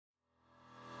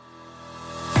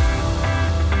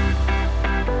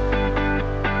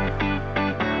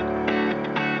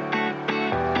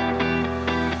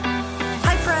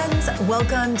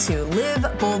Welcome to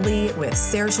Live Boldly with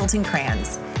Sarah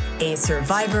Schulten-Kranz, a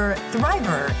survivor,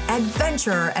 thriver,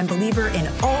 adventurer, and believer in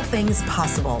all things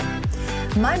possible.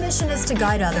 My mission is to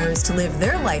guide others to live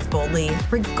their life boldly,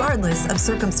 regardless of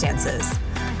circumstances.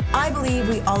 I believe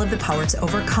we all have the power to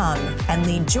overcome and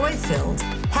lead joy-filled,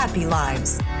 happy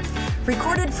lives.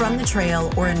 Recorded from the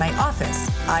trail or in my office,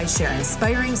 I share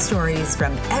inspiring stories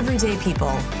from everyday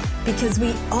people because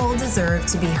we all deserve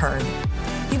to be heard.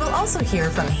 You will also hear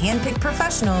from handpicked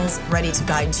professionals ready to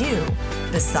guide you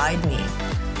beside me.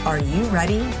 Are you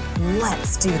ready?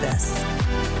 Let's do this.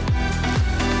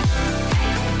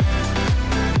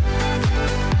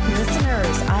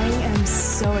 Listeners, I am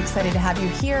so excited to have you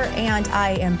here, and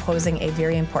I am posing a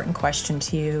very important question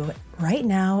to you right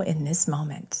now in this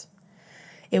moment.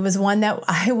 It was one that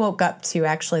I woke up to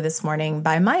actually this morning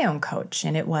by my own coach,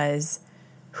 and it was,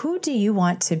 who do you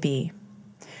want to be?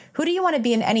 Who do you want to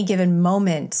be in any given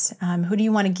moment? Who do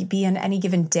you want to be in any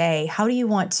given day? How do you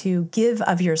want to give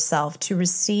of yourself to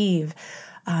receive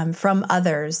from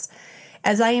others?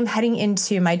 As I am heading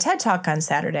into my TED Talk on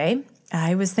Saturday,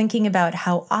 I was thinking about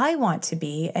how I want to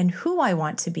be and who I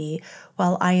want to be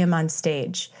while I am on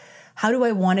stage. How do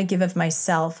I want to give of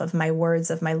myself, of my words,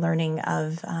 of my learning,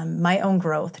 of my own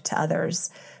growth to others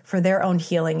for their own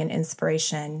healing and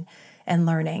inspiration and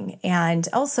learning? And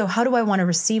also, how do I want to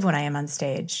receive when I am on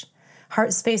stage?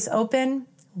 Heart space open.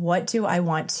 What do I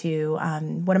want to,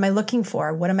 what am I looking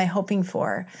for? What am I hoping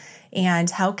for? And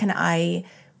how can I,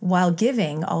 while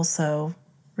giving, also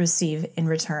receive in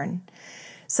return?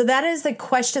 So that is the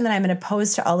question that I'm going to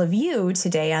pose to all of you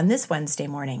today on this Wednesday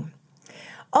morning.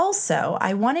 Also,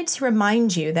 I wanted to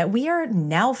remind you that we are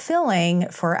now filling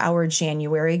for our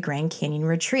January Grand Canyon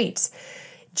retreat.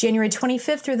 January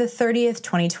 25th through the 30th,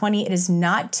 2020. It is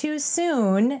not too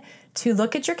soon to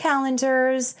look at your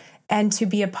calendars and to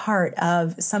be a part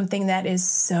of something that is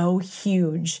so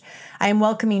huge. I am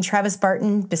welcoming Travis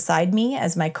Barton beside me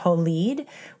as my co-lead.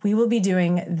 We will be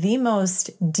doing the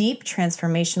most deep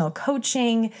transformational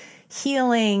coaching,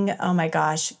 healing. Oh my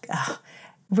gosh.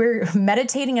 We're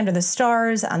meditating under the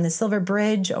stars on the Silver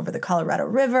Bridge over the Colorado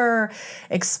River,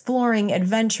 exploring,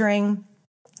 adventuring.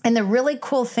 And the really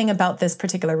cool thing about this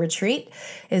particular retreat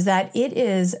is that it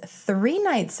is 3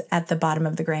 nights at the bottom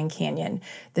of the Grand Canyon.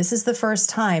 This is the first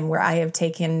time where I have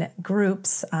taken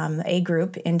groups, a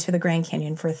group into the Grand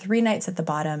Canyon for 3 nights at the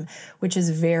bottom, which is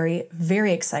very,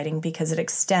 very exciting because it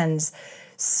extends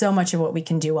so much of what we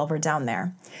can do while we're down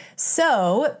there.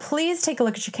 So please take a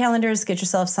look at your calendars, get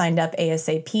yourself signed up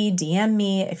ASAP, DM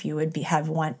me if you would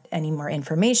want any more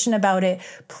information about it.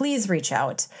 Please reach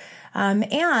out.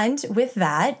 And with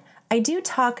that, I do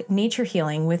talk nature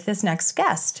healing with this next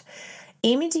guest.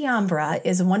 Amy Diambra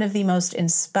is one of the most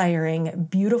inspiring,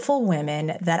 beautiful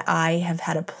women that I have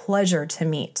had a pleasure to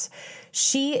meet.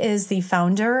 She is the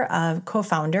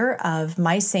co-founder of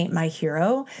My Saint, My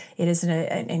Hero. It is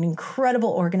an incredible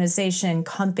organization,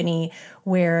 company,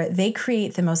 where they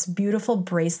create the most beautiful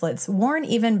bracelets worn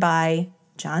even by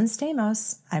John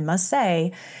Stamos, I must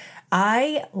say.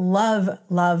 I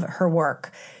love her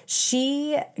work.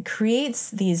 She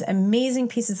creates these amazing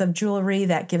pieces of jewelry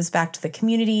that gives back to the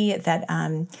community, that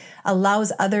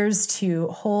allows others to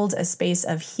hold a space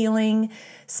of healing,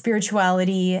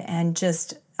 spirituality, and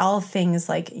just all things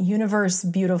like universe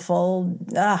beautiful.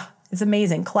 It's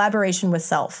amazing. Collaboration with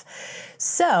self.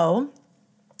 So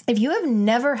if you have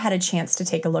never had a chance to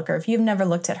take a look, or if you've never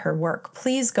looked at her work,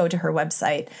 please go to her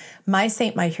website,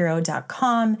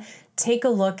 mysaintmyhero.com. Take a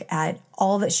look at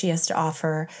all that she has to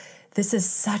offer. This is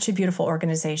such a beautiful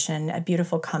organization, a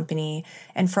beautiful company.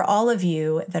 And for all of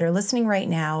you that are listening right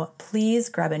now, please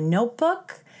grab a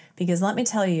notebook, because let me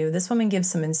tell you, this woman gives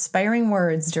some inspiring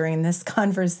words during this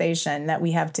conversation that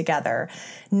we have together,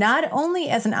 not only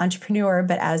as an entrepreneur,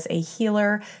 but as a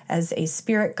healer, as a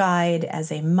spirit guide,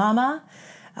 as a mama,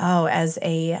 as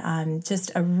a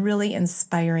just a really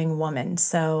inspiring woman.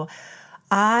 So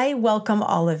I welcome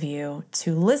all of you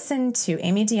to listen to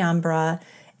Amy Diambra.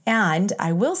 And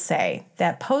I will say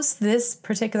that post this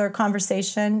particular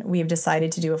conversation, we have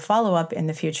decided to do a follow-up in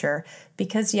the future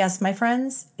because, yes, my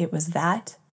friends, it was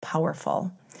that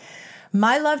powerful.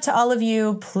 My love to all of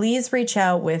you. Please reach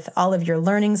out with all of your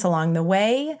learnings along the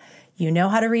way. You know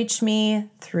how to reach me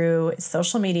through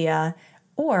social media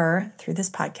or through this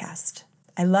podcast.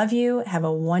 I love you. Have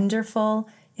a wonderful,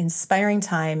 inspiring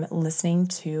time listening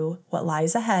to what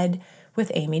lies ahead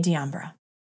with Amy Diambra.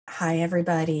 Hi,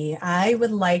 everybody. I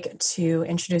would like to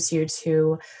introduce you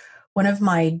to one of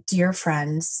my dear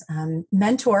friends,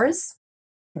 mentors,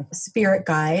 spirit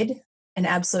guide, an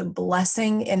absolute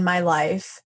blessing in my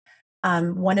life.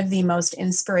 One of the most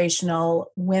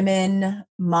inspirational women,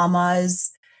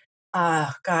 mamas,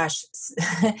 Gosh,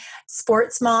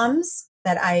 sports moms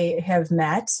that I have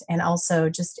met, and also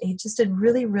just a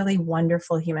really, really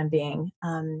wonderful human being,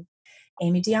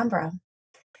 Amy Diambra.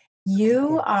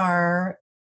 You Yeah. are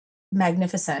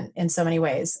magnificent in so many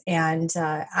ways, and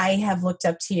I have looked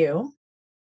up to you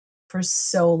for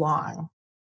so long.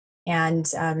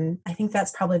 And I think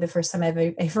that's probably the first time I've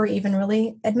ever even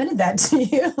really admitted that to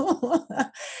you.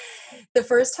 The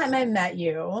first time I met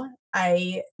you,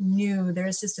 I knew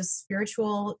there's just a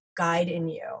spiritual guide in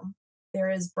you. There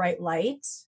is bright light.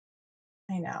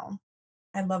 I know.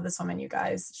 I love this woman, you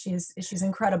guys. She's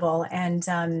incredible,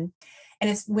 and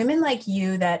it's women like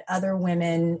you that other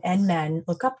women and men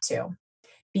look up to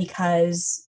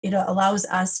because it allows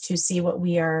us to see what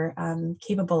we are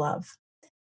capable of.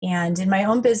 And in my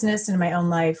own business and in my own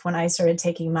life, when I started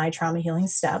taking my trauma healing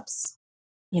steps,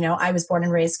 I was born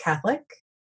and raised Catholic,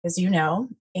 as you know,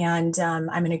 and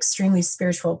I'm an extremely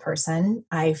spiritual person.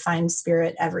 I find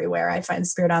spirit everywhere. I find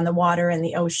spirit on the water and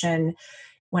the ocean,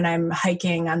 when I'm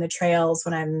hiking on the trails,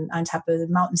 when I'm on top of the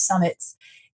mountain summits.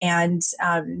 And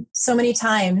so many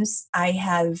times I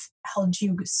have held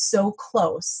you so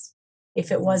close. If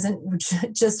it wasn't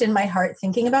just in my heart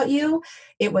thinking about you,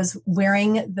 it was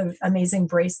wearing the amazing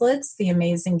bracelets, the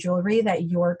amazing jewelry that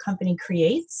your company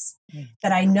creates,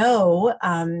 that I know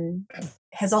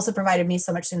has also provided me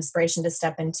so much inspiration to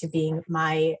step into being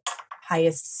my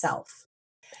highest self.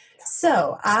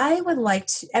 So I would like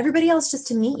everybody else just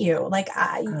to meet you. Like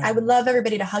I would love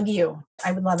everybody to hug you.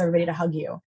 I would love everybody to hug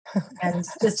you. And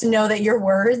just to know that your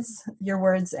words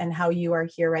and how you are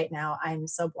here right now, I'm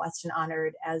so blessed and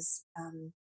honored, as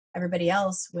everybody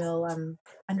else will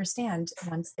understand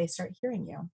once they start hearing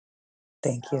you.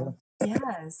 Thank So you.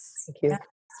 yes. Thank you. Yeah.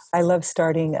 I love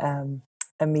starting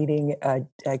a meeting,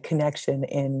 a connection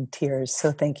in tears.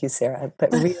 So thank you, Sarah.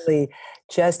 But really,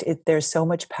 there's so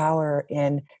much power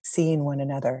in seeing one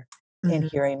another, in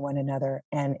Mhm. hearing one another,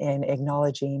 and in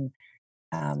acknowledging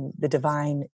the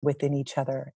divine within each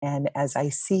other. And as I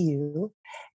see you,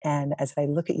 and as I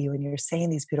look at you, and you're saying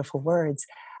these beautiful words,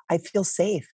 I feel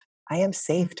safe. I am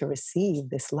safe to receive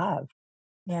this love,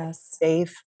 Yes.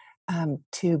 safe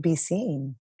to be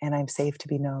seen, and I'm safe to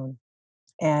be known.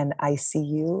 And I see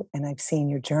you, and I've seen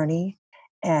your journey,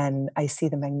 and I see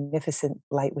the magnificent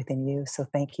light within you. So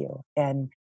thank you.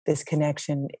 And this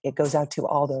connection, it goes out to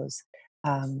all those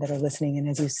that are listening. And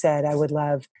as you said, I would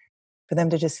love for them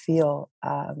to just feel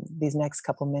these next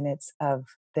couple minutes of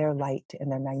their light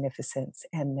and their magnificence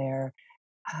and their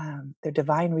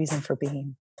divine reason for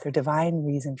being, their divine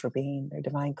reason for being, their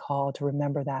divine call to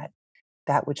remember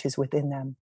that which is within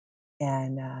them,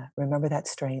 and remember that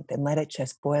strength, and let it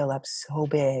just boil up so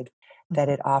big that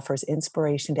it offers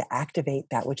inspiration to activate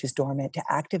that which is dormant, to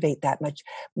activate that much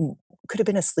could have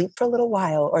been asleep for a little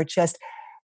while or just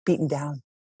beaten down,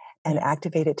 and Yeah.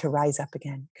 activate it to rise up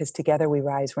again, because together we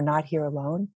rise. We're not here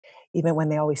alone. Even when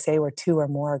they always say where two or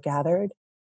more are gathered,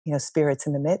 spirits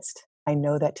in the midst, I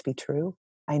know that to be true.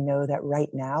 I know that right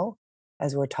now,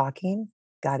 as we're talking,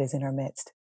 God is in our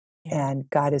midst, Yeah. and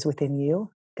God is within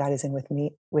you. God is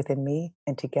within me,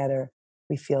 and together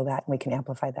we feel that, and we can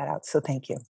amplify that out. So thank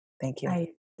you. Thank you.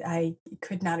 I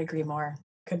could not agree more.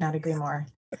 Could not agree more.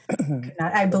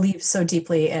 I believe so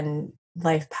deeply in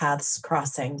life paths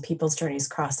crossing, people's journeys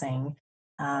crossing,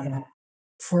 Yeah. um,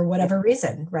 for Yeah. whatever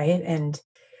reason, right? And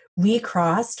we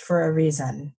crossed for a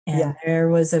reason, and Yeah. there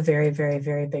was a very, very,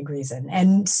 very big reason,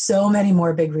 and so many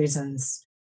more big reasons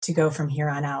to go from here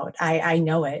on out. I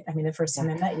know it. I mean, the first Yeah.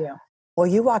 time I met you. Well,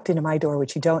 you walked into my door,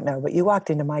 which you don't know, but you walked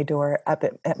into my door up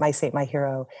at my Saint, my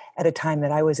hero, at a time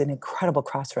that I was in incredible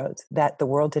crossroads that the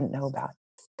world didn't know about.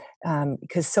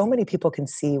 Because so many people can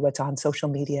see what's on social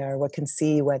media, or what can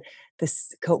see what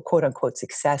this quote unquote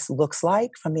success looks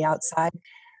like from the outside,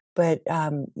 but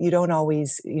you don't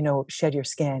always, shed your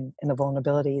skin and the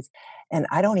vulnerabilities. And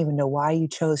I don't even know why you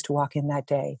chose to walk in that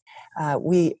day.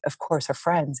 We, of course, are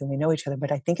friends and we know each other,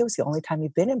 but I think it was the only time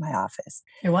you've been in my office.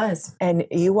 It was. And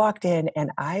you walked in,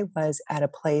 and I was at a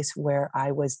place where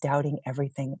I was doubting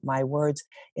everything. My words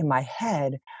in my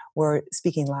head were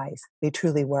speaking lies. They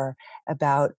truly were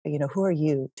about, who are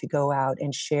you to go out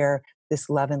and share this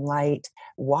love and light?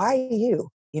 Why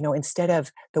you? Instead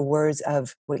of the words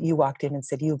of what you walked in and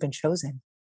said, you've been chosen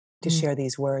to Mm. share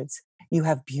these words. You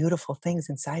have beautiful things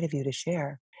inside of you to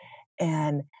share.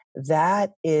 And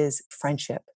that is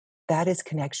friendship. That is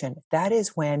connection. That is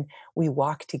when we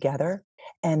walk together,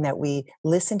 and that we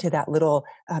listen to that little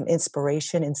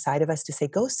inspiration inside of us to say,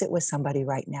 go sit with somebody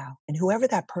right now. And whoever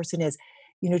that person is,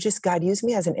 just God, use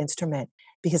me as an instrument,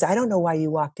 because I don't know why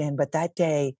you walked in, but that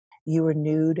day you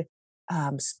renewed,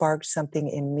 sparked something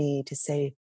in me to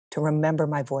say, to remember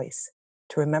my voice,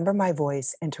 to remember my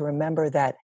voice, and to remember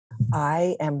that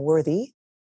I am worthy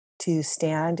to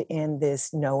stand in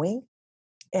this knowing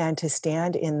and to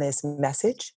stand in this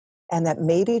message, and that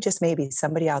maybe, just maybe,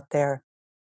 somebody out there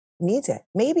needs it.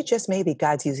 Maybe, just maybe,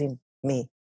 God's using me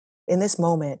in this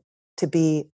moment to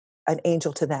be an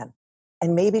angel to them.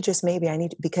 And maybe, just maybe, I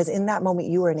need, because in that moment,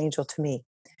 you were an angel to me.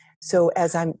 So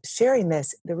as I'm sharing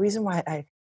this, the reason why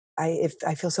if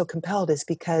I feel so compelled is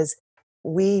because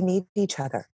we need each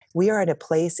other. We are at a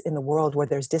place in the world where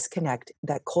there's disconnect,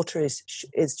 that culture is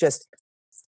just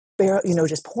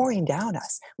just pouring down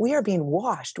us. We are being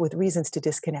washed with reasons to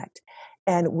disconnect.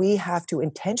 And we have to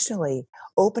intentionally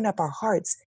open up our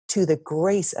hearts to the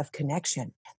grace of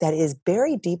connection that is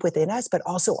buried deep within us, but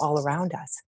also all around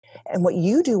us. And what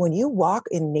you do when you walk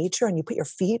in nature and you put your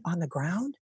feet on the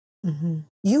ground,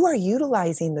 you are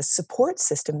utilizing the support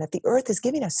system that the earth is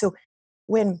giving us. So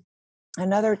when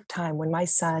another time when my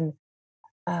son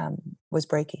was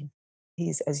breaking,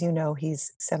 he's, as you know,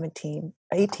 he's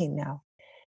 18 now.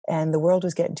 And the world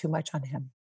was getting too much on him.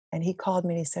 And he called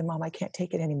me and he said, Mom, I can't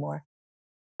take it anymore.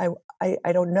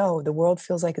 I don't know. The world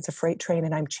feels like it's a freight train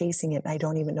and I'm chasing it and I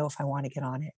don't even know if I want to get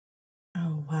on it.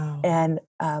 Oh, wow. And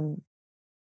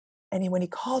when he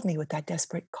called me with that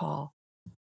desperate call,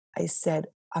 I said,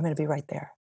 I'm going to be right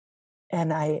there.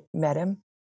 And I met him,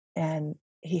 and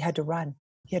he had to run.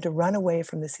 He had to run away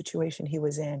from the situation he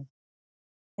was in.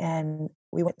 And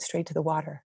we went straight to the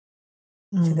water,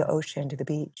 to the ocean, to the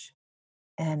beach.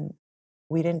 And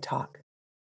we didn't talk.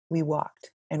 We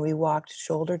walked, and we walked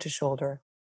shoulder to shoulder,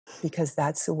 because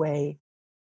that's the way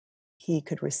he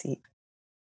could receive.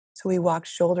 So we walked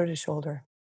shoulder to shoulder,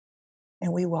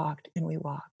 and we walked and we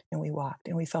walked and we walked,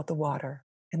 and we felt the water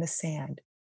and the sand.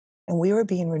 And we were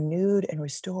being renewed and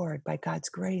restored by God's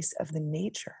grace of the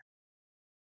nature.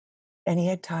 And he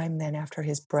had time then, after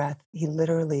his breath, he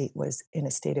literally was in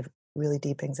a state of really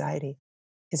deep anxiety.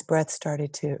 His breath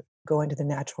started to go into the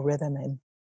natural rhythm, and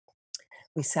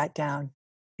we sat down,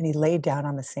 and he laid down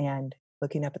on the sand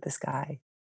looking up at the sky.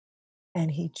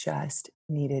 And he just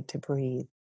needed to breathe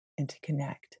and to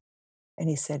connect. And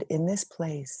he said, in this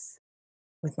place,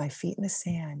 with my feet in the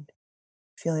sand,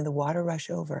 feeling the water rush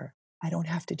over, I don't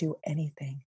have to do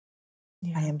anything.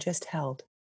 Yeah. I am just held.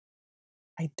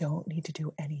 I don't need to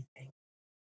do anything.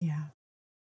 Yeah.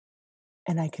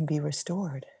 And I can be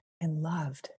restored and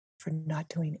loved for not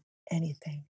doing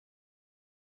anything.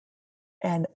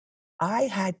 And I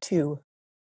had to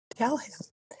tell him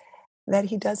that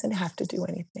he doesn't have to do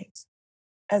anything.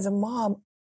 As a mom,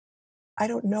 I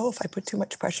don't know if I put too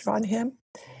much pressure on him,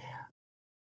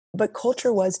 but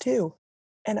culture was too.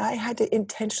 And I had to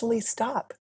intentionally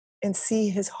stop and see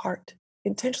his heart,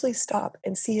 intentionally stop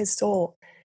and see his soul,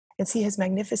 and see his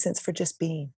magnificence for just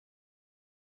being.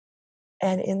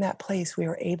 And in that place, we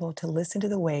were able to listen to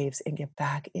the waves and get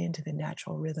back into the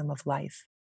natural rhythm of life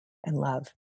and love.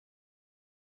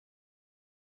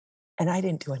 And I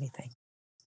didn't do anything.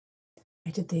 I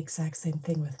did the exact same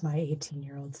thing with my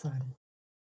 18-year-old son.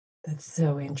 That's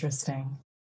so interesting.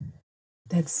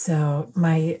 That's so,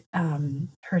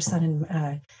 her son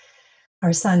and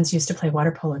our sons used to play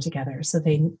water polo together. So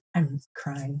I'm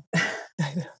crying.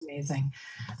 Amazing.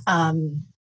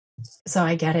 So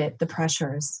I get it, the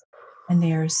pressures, and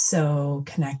they are so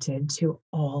connected to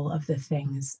all of the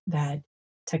things that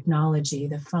technology,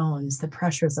 the phones, the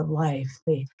pressures of life,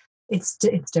 it's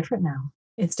different now.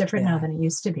 It's different now than it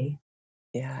used to be.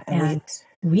 Yeah. And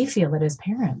we feel it as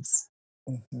parents.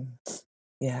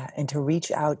 Yeah. And to reach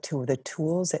out to the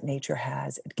tools that nature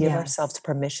has, give ourselves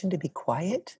permission to be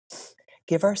quiet,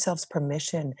 give ourselves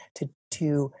permission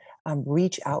to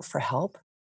reach out for help,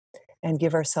 and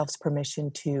give ourselves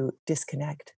permission to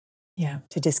disconnect. Yeah.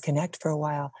 To disconnect for a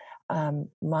while. I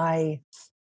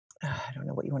don't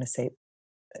know what you want to say,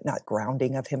 not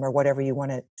grounding of him or whatever you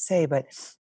want to say, but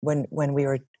when we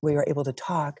were able to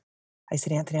talk, I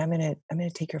said, Anthony, I'm gonna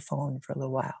take your phone for a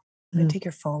little while. I'm gonna take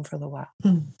your phone for a little while.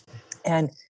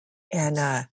 And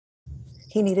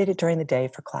he needed it during the day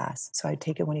for class. So I'd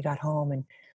take it when he got home, and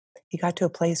he got to a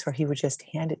place where he would just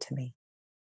hand it to me,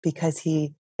 because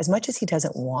he, as much as he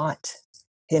doesn't want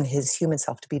in his human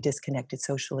self to be disconnected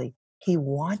socially, he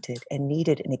wanted and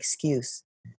needed an excuse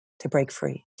to break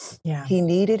free. Yeah. He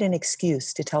needed an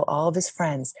excuse to tell all of his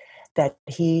friends that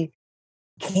he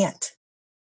can't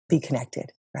be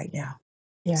connected right now,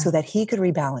 so that he could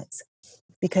rebalance.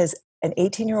 Because an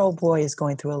 18-year-old boy is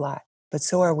going through a lot, but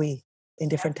so are we in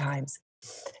different times.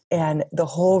 And the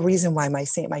whole reason why my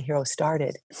Saint, My Hero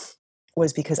started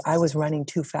was because I was running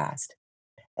too fast,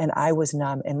 and I was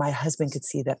numb, and my husband could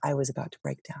see that I was about to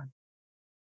break down.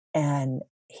 And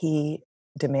he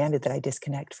demanded that I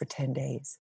disconnect for 10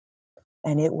 days.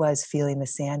 And it was feeling the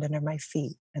sand under my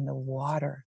feet and the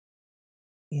water,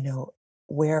 you know,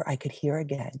 where I could hear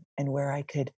again and where I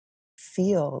could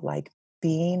feel like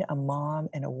being a mom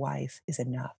and a wife is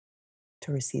enough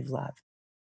to receive love.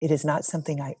 It is not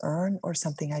something I earn or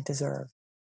something I deserve.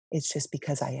 It's just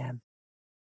because I am.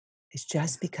 It's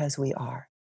just because we are.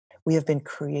 We have been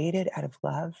created out of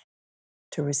love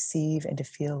to receive and to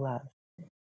feel love.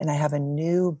 And I have a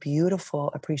new,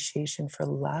 beautiful appreciation for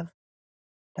love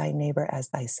thy neighbor as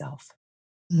thyself.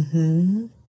 Mm-hmm.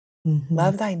 Mm-hmm.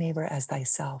 Love thy neighbor as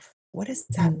thyself. What does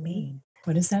that Mm-hmm. mean?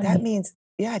 What does that That mean? means,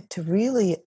 yeah, to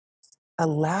really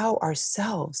allow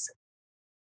ourselves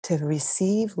to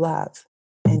receive love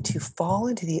and to fall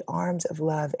into the arms of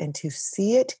love and to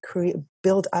see it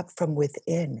build up from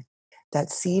within, that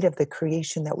seed of the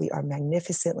creation that we are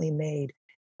magnificently made,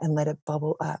 and let it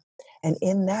bubble up. And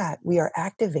in that, we are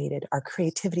activated. Our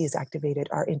creativity is activated.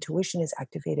 Our intuition is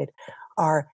activated.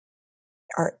 Our,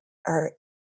 our, our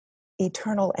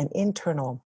eternal and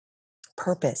internal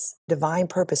purpose, divine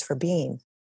purpose for being,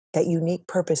 that unique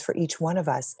purpose for each one of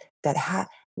us, that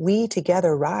we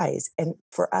together rise, and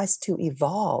for us to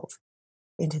evolve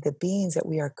into the beings that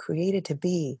we are created to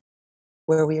be,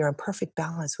 where we are in perfect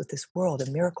balance with this world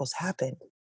and miracles happen.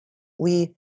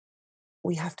 We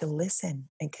have to listen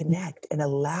and connect and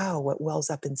allow what wells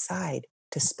up inside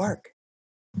to spark,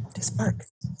 to spark.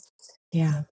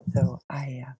 Yeah. So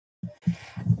I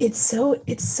It's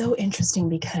so interesting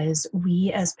because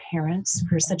we as parents,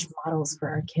 we're such models for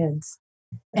our kids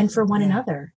and for one yeah,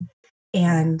 another.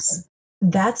 yeah, And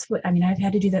that's what I mean, I've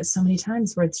had to do that so many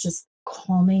times where it's just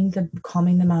calming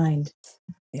the mind,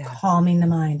 yeah, calming the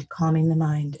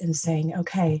mind and saying,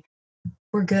 okay,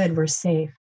 we're good, we're safe.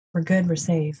 We're good, we're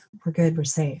safe. We're good, we're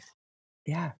safe.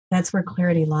 yeah, That's where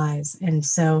clarity lies. And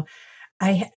so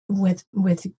with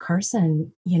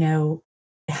Carson,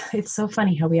 it's so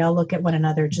funny how we all look at one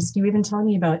another. Just you even telling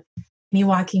me about me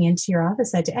walking into your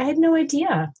office that day. I had no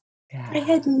idea. I yeah,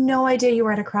 had no idea you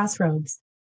were at a crossroads.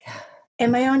 yeah,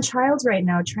 And my own child's right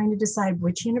now trying to decide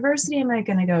which university am I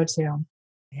going to go to.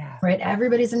 yeah, Right?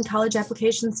 Everybody's in college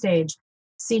application stage,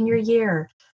 senior year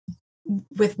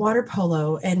with water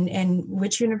polo and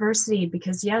which university,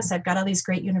 because yes, I've got all these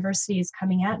great universities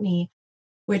coming at me,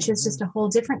 which is just mhm, a whole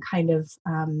different kind of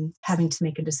having to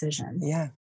make a decision. yeah,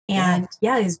 yeah, And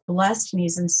yeah, he's blessed and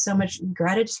he's in so much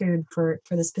gratitude for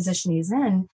this position he's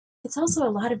in. It's also a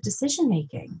lot of decision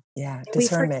making. yeah. And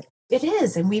Discernment, it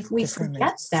is, and we discernment.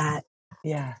 forget that.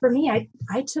 Yeah, For me,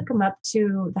 I took him up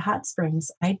to the hot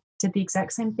springs. I did the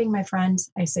exact same thing, my friend.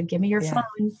 I said, "Give me your yeah,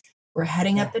 phone. We're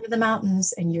heading yeah. up into the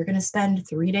mountains, and you're going to spend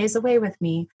 3 days away with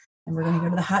me, and we're going to go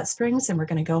to the hot springs, and we're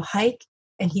going to go hike."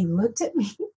 And he looked at me.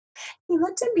 He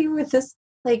looked at me with this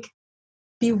like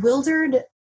bewildered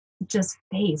just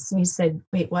face, and he said,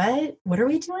 "Wait, what? What are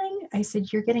we doing?" I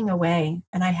said, "You're getting away,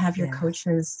 and I have Yeah,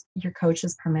 your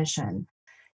coach's permission.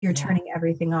 You're yeah, turning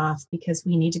everything off because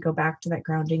we need to go back to that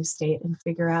grounding state and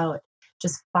figure out,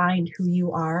 just find who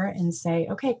you are and say,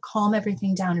 okay, calm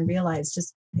everything down and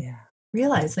just yeah,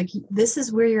 realize like this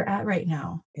is where you're at right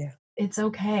now. yeah. It's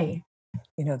okay."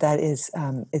 That is,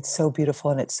 it's so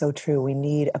beautiful and it's so true. We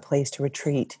need a place to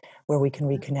retreat where we can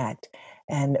reconnect.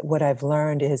 And what I've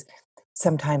learned is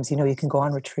sometimes, you can go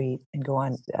on retreat and go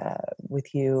on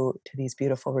with you to these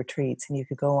beautiful retreats, and you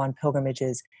could go on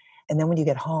pilgrimages. And then when you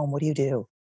get home, what do you do?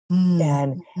 Mm,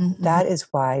 And mhm, mhm. that is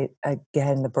why,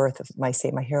 again, the birth of My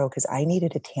Saint, My Hero, because I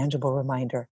needed a tangible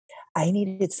reminder. I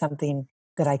needed something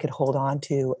that I could hold on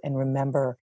to and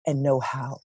remember and know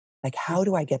how. Like, how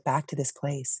do I get back to this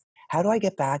place? How do I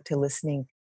get back to listening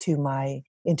to my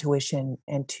intuition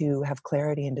and to have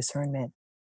clarity and discernment?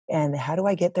 And how do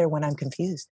I get there when I'm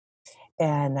confused?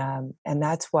 And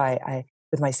that's why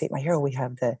with My Saint, My Hero, we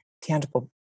have the tangible,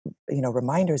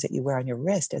 reminders that you wear on your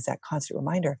wrist as that constant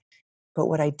reminder. But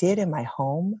what I did in my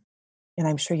home, and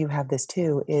I'm sure you have this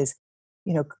too, is,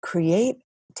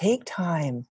 take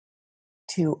time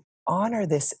to honor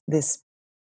this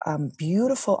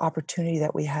beautiful opportunity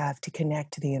that we have to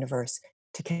connect to the universe,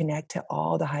 to connect to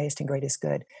all the highest and greatest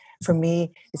good. For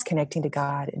me, it's connecting to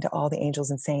God and to all the angels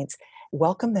and saints.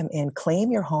 Welcome them in,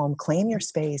 claim your home, claim your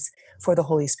space for the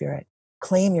Holy Spirit.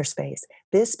 Claim your space.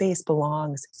 This space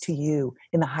belongs to you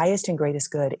in the highest and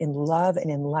greatest good, in love and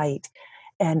in light.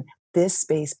 And this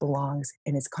space belongs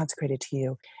and is consecrated to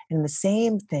you. And the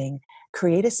same thing,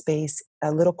 create a space,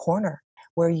 a little corner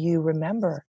where you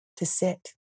remember to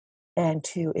sit and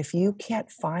to, if you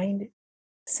can't find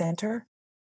center,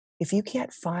 if you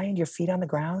can't find your feet on the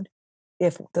ground,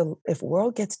 if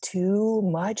world gets too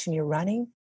much and you're running,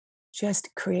 just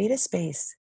create a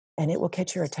space and it will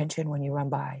catch your attention when you run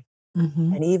by.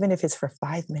 Mhm. And even if it's for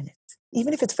 5 minutes,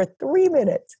 even if it's for 3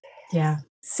 minutes, Yeah.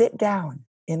 sit down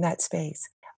in that space.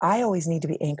 I always need to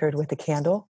be anchored with a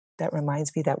candle that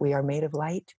reminds me that we are made of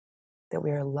light, that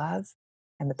we are love,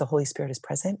 and that the Holy Spirit is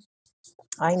present.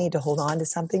 I need to hold on to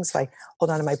something. So I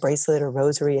hold on to my bracelet or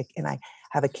rosary, and I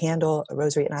have a candle, a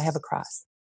rosary, and I have a cross.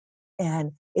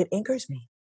 And it anchors me.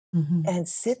 Mhm. And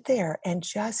sit there and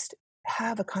just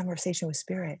have a conversation with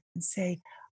spirit and say,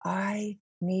 I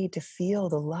need to feel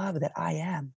the love that I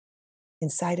am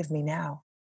inside of me now,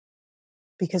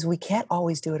 because we can't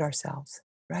always do it ourselves,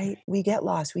 right? We get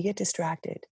lost, we get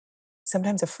distracted.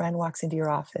 Sometimes a friend walks into your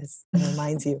office and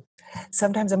reminds you.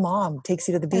 Sometimes a mom takes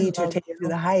you to the I beach or love takes you to you.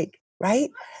 the hike, right?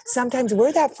 Sometimes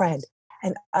we're that friend.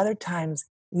 And other times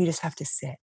we just have to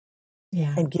sit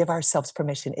Yeah. and give ourselves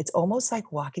permission. It's almost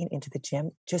like walking into the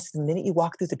gym. Just the minute you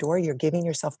walk through the door, you're giving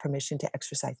yourself permission to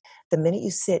exercise. The minute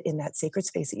you sit in that sacred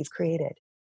space that you've created,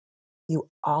 you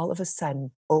all of a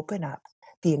sudden open up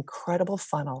the incredible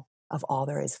funnel of all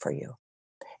there is for you.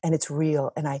 And it's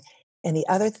real. And the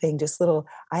other thing, just little,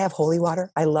 I have holy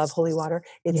water. I love holy water.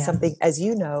 It's Yeah. something, as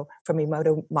you know, from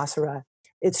Emoto Masura,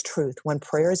 it's truth. When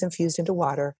prayer is infused into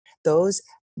water,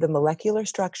 the molecular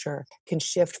structure can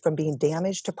shift from being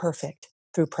damaged to perfect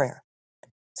through prayer.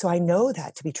 So I know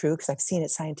that to be true because I've seen it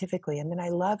scientifically. And then I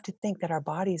love to think that our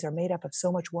bodies are made up of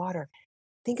so much water.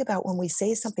 Think about when we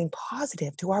say something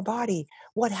positive to our body,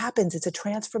 what happens? It's a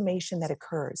transformation that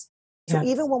occurs. So Yeah.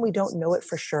 even when we don't know it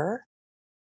for sure,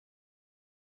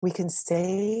 we can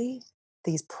say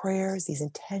these prayers, these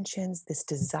intentions, this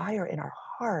desire in our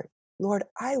heart. Lord,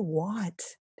 I want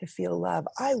to feel love.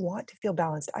 I want to feel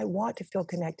balanced. I want to feel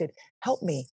connected. Help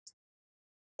me.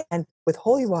 And with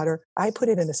holy water, I put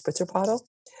it in a spritzer bottle.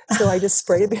 So I just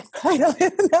spray it. I know,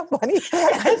 isn't that funny?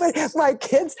 My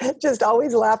kids just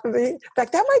always laugh at me. In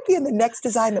fact, that might be in the next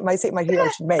design that my St. My Hero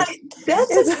should make.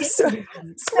 That's It's a amazing.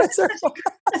 That's spritzer. such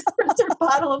a spritzer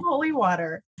bottle of holy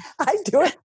water. I do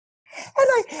it. And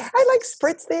I like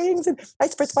spritz things, and I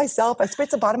spritz myself. I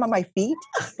spritz the bottom of my feet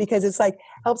because it's like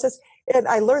helps us. And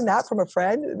I learned that from a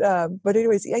friend. But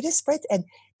anyways, I just spritz, and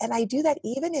I do that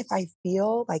even if I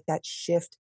feel like that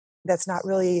shift. That's not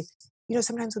really,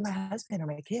 sometimes with my husband or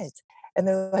my kids, and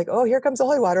they're like, "Oh, here comes the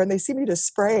holy water," and they see me just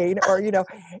spraying, or.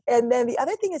 And then the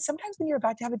other thing is sometimes when you're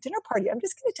about to have a dinner party, I'm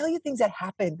just going to tell you things that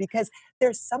happen because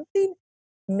there's something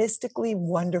mystically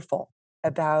wonderful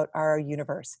about our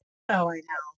universe. Oh, I know.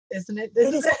 Isn't it? It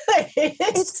Isn't is it? It's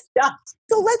it's just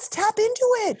so let's tap into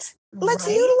it. Let's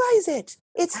right. utilize it.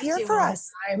 It's I here do for all the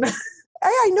us. time.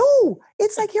 I know.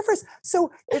 It's like here for us.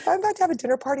 So if I'm about to have a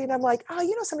dinner party and I'm like,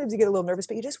 sometimes you get a little nervous,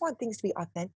 but you just want things to be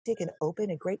authentic and open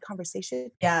and great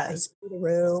conversation. I Yes. spray the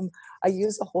room. I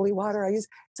use the holy water. I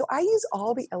use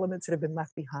all the elements that have been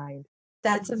left behind.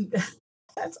 That's And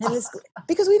that's and this awesome.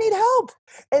 because we need help.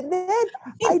 And then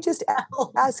I just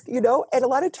Wow. ask, and a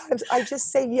lot of times I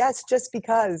just say yes just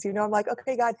because, I'm like,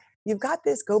 okay, God, you've got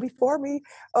this, go before me.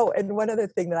 Oh, and one other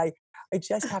thing that I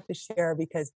just have to share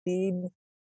because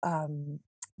um,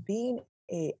 being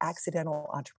a accidental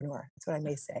entrepreneur, that's what I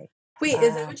may say. Wait,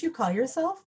 is that Uh, what you call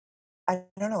yourself? I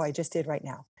don't know, I just did right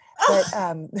now. But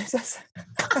Oh,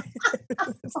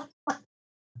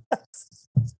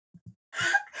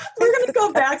 we're gonna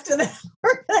go back to that.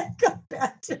 We're gonna go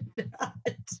back to that.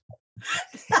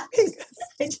 I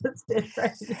just did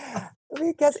right now.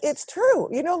 because it's true,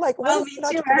 like what Well, is me an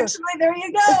too. entrepreneur? Actually, there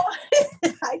you go.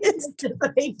 I It's didn't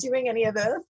anticipate doing any of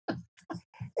this.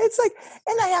 It's like,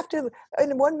 and I have to,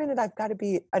 in 1 minute, I've got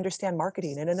to understand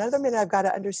marketing. In another minute, I've got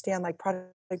to understand like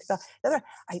product stuff.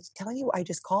 I telling you, I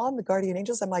just call on the guardian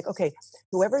angels. I'm like, okay,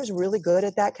 whoever is really good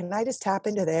at that, can I just tap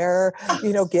into their,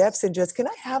 gifts and just, can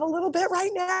I have a little bit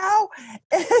right now?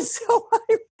 And so,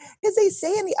 as they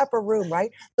say in the upper room,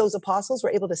 right? Those apostles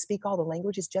were able to speak all the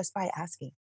languages just by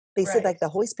asking. They said Right. like the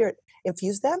Holy Spirit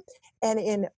infused them. And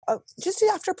in just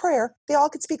after prayer, they all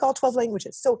could speak all 12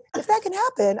 languages. So if that can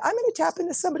happen, I'm going to tap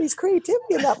into somebody's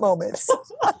creativity in that moment.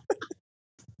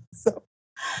 So,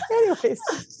 anyways,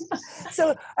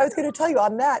 so I was going to tell you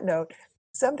on that note,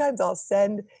 sometimes I'll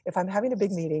send, if I'm having a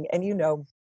big meeting and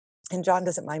and John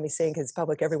doesn't mind me saying because it's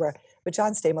public everywhere, but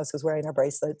John Stamos was wearing our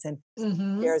bracelets and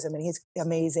Mm-hmm. shares them and he's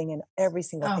amazing in every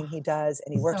single Oh, thing he does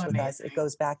and he so works with us. It amazing.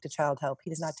 goes back to child help. He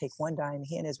does not take one dime.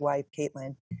 He and his wife,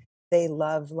 Caitlin, they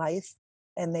love life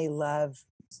and they love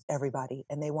everybody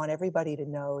and they want everybody to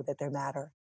know that they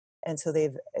matter. And so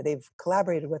they've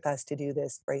collaborated with us to do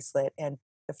this bracelet. And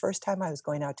the first time I was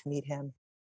going out to meet him,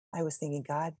 I was thinking,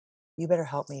 God, you better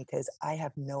help me because I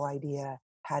have no idea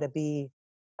how to be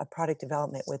a product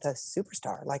development with a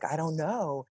superstar. Like, I don't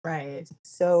know. Right.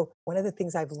 So, one of the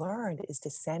things I've learned is to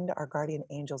send our guardian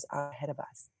angels out ahead of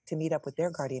us to meet up with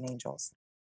their guardian angels.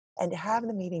 and to have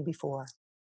the meeting before,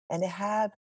 and to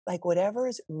have like whatever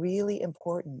is really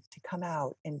important to come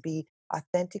out and be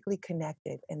authentically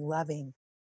connected and loving,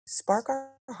 spark our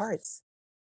hearts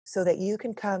so that you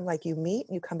can come, like you meet,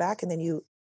 you come back, and then you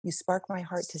spark my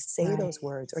heart to say Right. those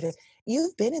words, or to,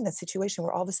 you've been in that situation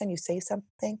where all of a sudden you say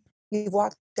something, you've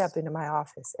walked up into my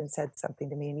office and said something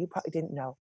to me and you probably didn't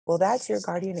know. Well, that's your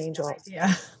guardian No angel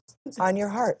idea. on your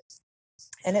heart,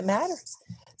 and it matters.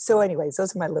 So anyways,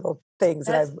 those are my little things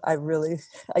that That's I really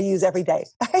I use every day.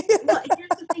 well,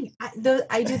 here's the thing.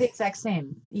 I do the exact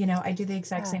same. I do the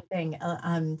exact Yeah, same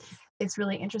thing. It's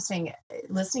really interesting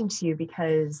listening to you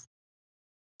because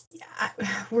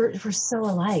we're so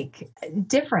alike,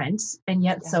 different and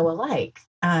yet yeah, so alike.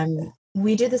 yeah,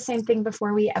 We do the same thing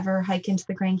before we ever hike into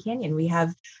the Grand Canyon. We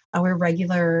have our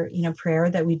regular, prayer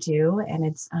that we do, and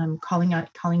it's calling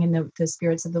in the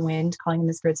spirits of the wind, calling in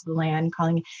the spirits of the land, and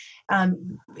calling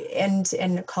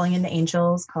in the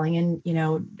angels, calling in,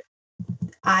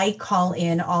 I call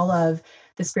in all of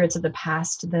the spirits of the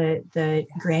past, the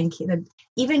grand,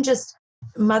 even just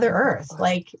Mother Earth, wow,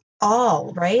 like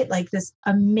all right, like this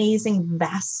amazing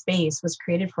vast space was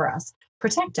created for us.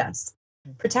 Protect us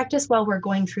while we're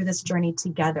going through this journey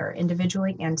together,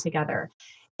 individually and together.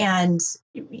 And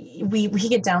we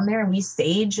get down there and we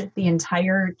sage the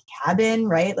entire cabin,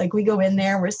 right? Like we go in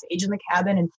there, we're saging the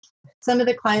cabin, and some of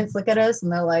the clients look at us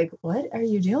and they're like, "What are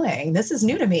you doing? This is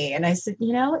new to me." And I said,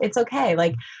 it's okay.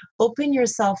 Like open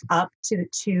yourself up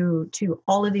to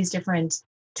all of these different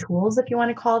tools, if you want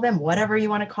to call them, whatever you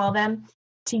want to call them,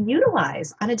 to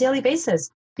utilize on a daily basis.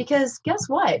 Because guess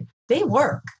what? They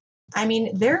work. I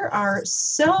mean, there are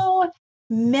so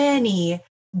many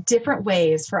different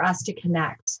ways for us to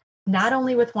connect, not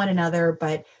only with one another,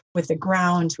 but with the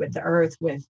ground, with the earth,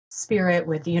 with spirit,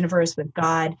 with the universe, with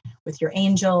God, with your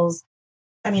angels.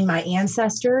 I mean, my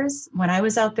ancestors, when I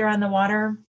was out there on the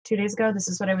water 2 days ago, this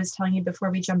is what I was telling you before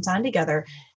we jumped on together.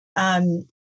 Um,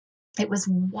 it was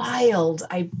wild.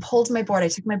 I pulled my board, I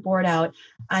took my board out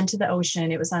onto the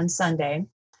ocean. It was on Sunday.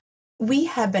 We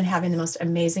have been having the most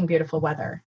amazing, beautiful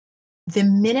weather. The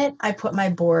minute I put my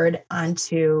board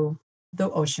onto the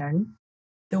ocean,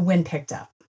 the wind picked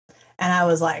up. And I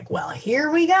was like, well,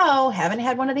 here we go. Haven't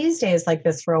had one of these days like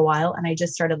this for a while. And I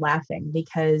just started laughing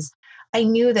because I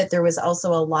knew that there was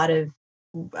also a lot of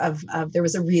there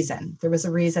was a reason. There was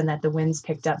a reason that the winds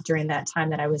picked up during that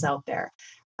time that I was out there.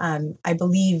 I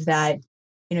believe that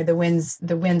the winds,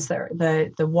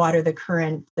 the water, the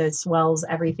current, the swells,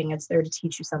 everything. It's there to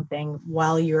teach you something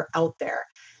while you're out there.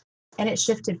 And it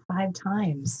shifted 5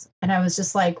 times. And I was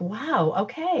just like, wow,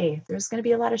 okay, there's going to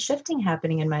be a lot of shifting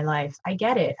happening in my life. I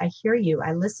get it. I hear you.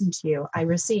 I listen to you. I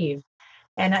receive.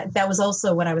 And that was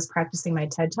also when I was practicing my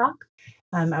TED talk.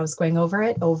 I was going over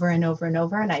it over and over and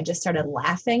over. And I just started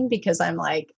laughing because I'm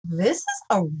like, this is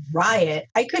a riot.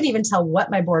 I couldn't even tell what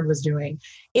my board was doing.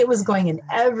 It was going in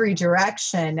every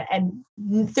direction. And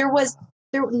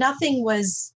nothing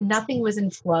was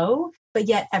in flow, but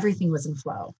yet everything was in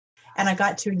flow. And I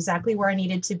got to exactly where I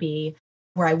needed to be,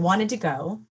 where I wanted to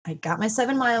go. I got my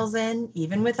 7 miles in,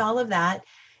 even with all of that,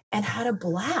 and had a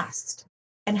blast.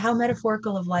 And how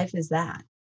metaphorical of life is that?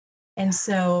 And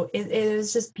so it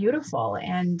was just beautiful.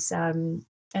 And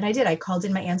I did. I called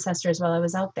in my ancestors while I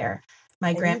was out there. My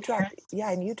and you dropped, grandparents.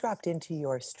 yeah, and you dropped into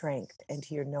your strength and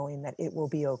to your knowing that it will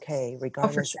be okay Oh, for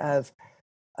regardless sure.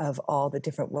 of all the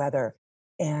different weather.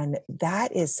 And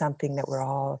that is something that we're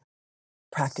all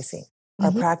practicing.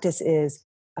 Our Hmm. practice is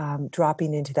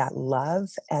dropping into that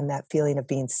love and that feeling of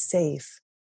being safe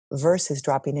versus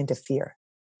dropping into fear.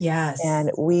 Yes.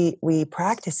 And we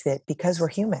practice it because we're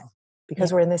human, Yeah.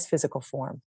 because we're in this physical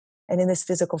form. And in this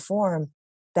physical form,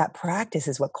 that practice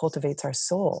is what cultivates our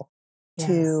soul Yes.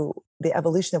 to the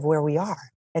evolution of where we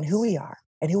are and who we are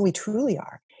and who we truly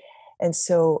are. And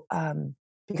so,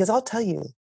 because I'll tell you,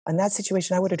 in that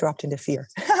situation, I would have dropped into fear.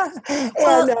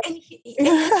 Well, and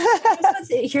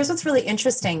here's what's really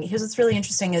interesting. Here's what's really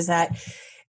interesting is that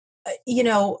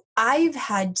I've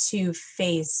had to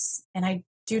face, and I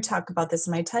do talk about this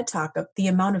in my TED talk, of the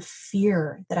amount of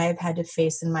fear that I've had to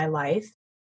face in my life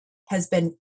has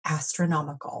been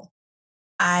astronomical.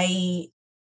 I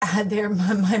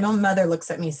my own mother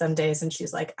looks at me some days and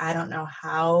she's like, I don't know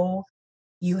how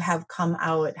you have come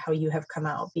out,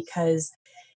 because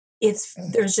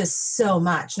there's just so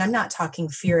much. And I'm not talking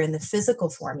fear in the physical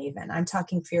form, even. I'm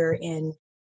talking fear in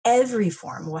every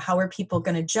form. Well, how are people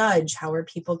going to judge? How are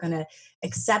people going to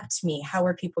accept me? How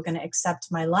are people going to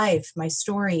accept my life, my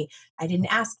story? I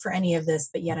didn't ask for any of this,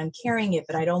 but yet I'm carrying it,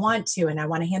 but I don't want to, and I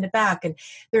want to hand it back. And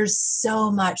there's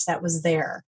so much that was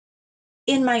there.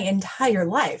 in my entire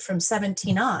life from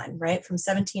 17 on, right? From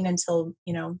 17 until,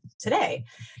 today,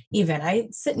 even I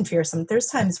sit in fear. There's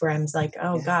times where I'm like,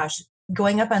 oh Yeah. gosh,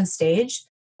 going up on stage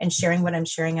and sharing what I'm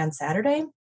sharing on Saturday,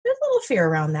 there's a little fear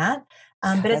around that.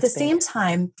 Yeah, But at the that's big. same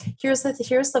time, here's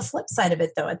the flip side of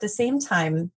it though. At the same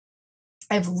time,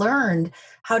 I've learned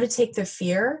how to take the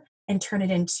fear and turn it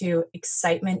into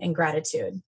excitement and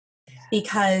gratitude, Yes.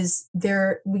 because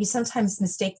we sometimes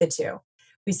mistake the two.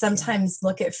 We Yeah. sometimes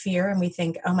look at fear and we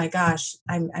think, oh my gosh,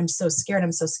 I'm so scared,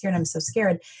 I'm so scared, I'm so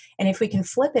scared. And if we can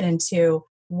flip it into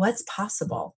what's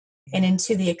possible and Yeah.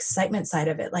 into the excitement side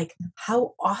of it, like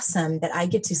how awesome that I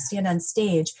get to Yeah. stand on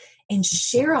stage and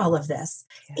share all of this.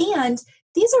 Yeah. And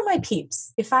these are my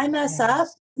peeps. If I mess up,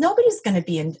 Yes. nobody's going to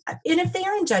be in, and if they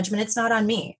are in judgment, it's not on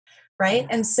me. Right. Yeah.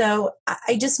 And so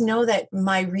I just know that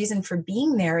my reason for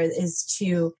being there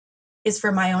is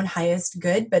for my own highest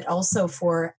good, but also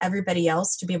for everybody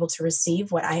else to be able to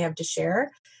receive what I have to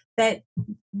share. That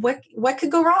what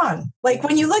could go wrong? Like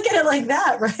when Yeah. you look at it like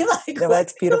that, right? Like No, what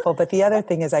that's could go beautiful. But the other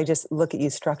thing is, I just look at you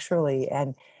structurally,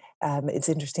 and it's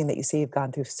interesting that you say you've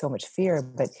gone through so much fear,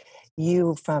 but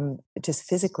you, from just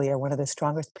physically, are one of the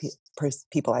strongest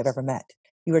people I've ever met.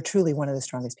 You are truly one of the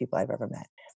strongest people I've ever met,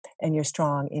 and you're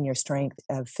strong in your strength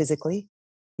of physically.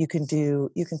 You can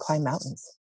climb mountains,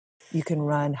 you can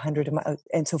run hundred of miles,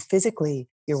 and so physically,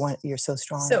 you're so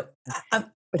strong. So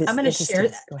But I'm it's going to share.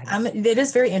 interesting. Go ahead. It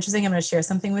is very interesting. I'm going to share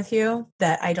something with you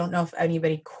that I don't know if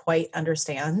anybody quite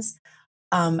understands.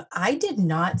 I did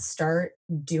not start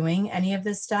doing any of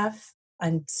this stuff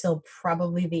until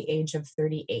probably the age of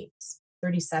 38,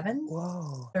 37,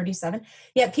 Whoa. 37.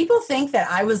 Yeah, people think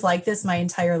that I was like this my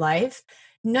entire life.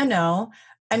 No, no.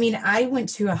 I mean, I went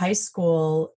to a high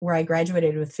school where I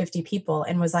graduated with 50 people,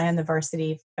 and was I on the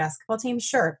varsity basketball team?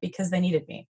 Sure, because they needed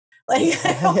me. Like,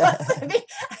 Yeah.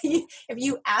 if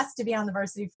you asked to be on the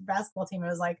varsity basketball team, it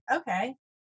was like, okay,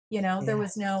 there Yeah.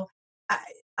 was no.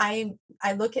 I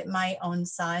I look at my own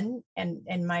son and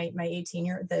my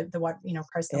 18-year, the what,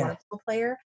 Carson, the Yeah. water polo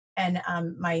player, and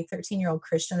my 13-year-old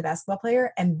Christian, the basketball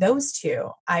player, and those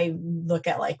two I look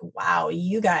at like, wow,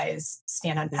 you guys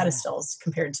stand on Yeah. pedestals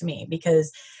compared to me,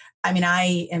 because I mean,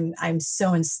 I'm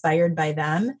so inspired by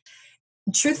them.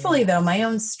 Truthfully Yeah. though, my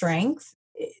own strength,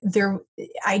 there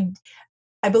I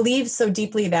I believe so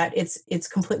deeply that it's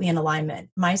completely in alignment.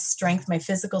 My Yeah. strength, my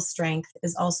physical strength,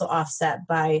 is also offset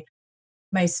by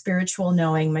my spiritual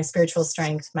knowing, my spiritual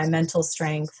strength, my mental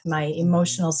strength, my Mhm.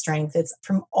 emotional strength. It's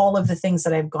from all of the things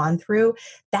that I've gone through.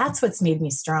 That's what's made me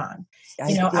strong. Our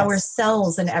Yes.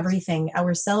 cells and everything,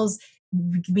 our cells,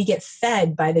 we get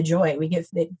fed by the joy. We get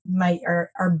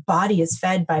our body is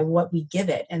fed by what we give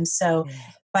it. And so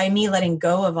Yeah. by me letting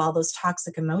go of all those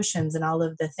toxic emotions and all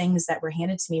of the things that were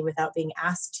handed to me without being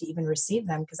asked to even receive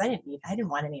them, because I didn't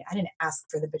want any, I didn't ask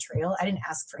for the betrayal. I didn't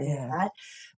ask for any of Yeah. that.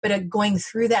 But going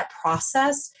through that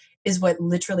process is what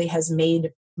literally has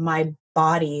made my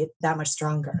body that much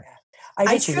stronger. Yeah.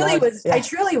 I just love, I yeah.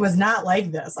 truly was not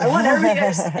like this. I want everybody to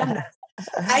understand this.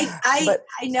 But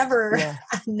I never, yeah,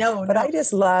 no, but no. I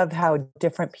just love how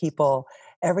different people,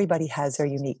 everybody has their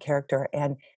unique character,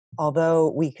 and although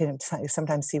we can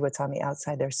sometimes see what's on the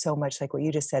outside, there's so much, like what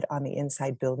you just said, on the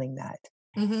inside building that.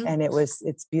 Hmm. And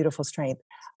it's beautiful strength.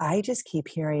 I just keep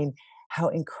hearing how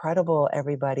incredible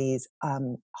everybody's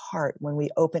heart, when we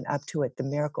open up to it, the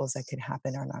miracles that can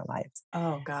happen in our lives.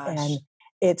 Oh And gosh.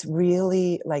 it's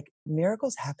really like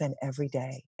miracles happen every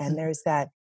day. And Mhm. there's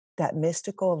that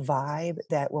mystical vibe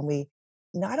that when we,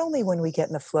 not only when we get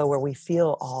in the flow where we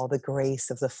feel all the grace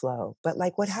of the flow, but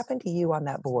like what happened to you on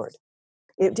that board,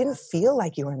 it Yeah. didn't feel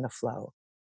like you were in the flow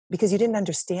because you didn't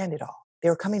understand it all. They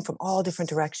were coming from all different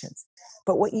directions.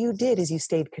 But what you did is you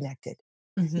stayed connected.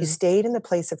 You Hmm. stayed in the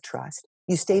place of trust.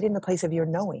 You stayed in the place of your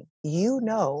knowing. You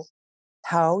know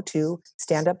how to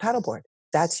stand up paddleboard.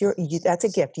 That's a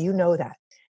gift. You know that.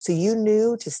 So you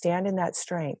knew to stand in that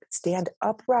strength, stand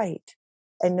upright,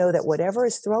 and know that whatever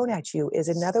is thrown at you is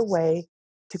another way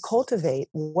to cultivate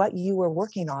what you were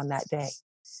working on that day.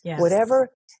 Yes.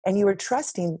 Whatever, and you were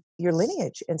trusting your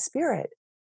lineage and spirit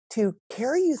to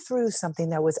carry you through something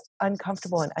that was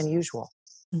uncomfortable and unusual,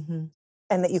 Hmm.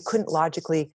 and that you couldn't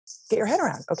logically get your head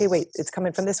around. Okay, wait, it's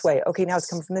coming from this way. Okay, now it's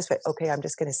coming from this way. Okay, I'm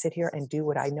just going to sit here and do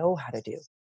what I know how to do.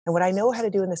 And what I know how to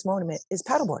do in this moment is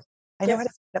paddleboard. I know how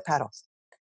Yep. to paddle.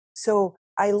 So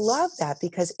I love that,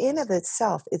 because in of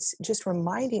itself, it's just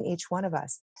reminding each one of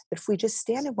us that if we just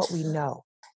stand in what we know,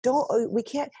 we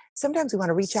can't, sometimes we want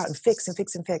to reach out and fix and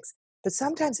fix and fix. But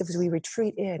sometimes if we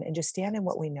retreat in and just stand in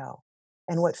what we know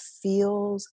and what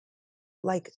feels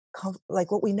like,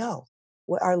 like what we know,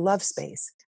 what our love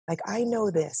space, like I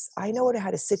know this, I know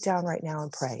how to sit down right now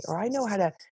and pray, or I know how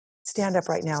to stand up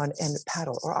right now and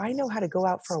paddle, or I know how to go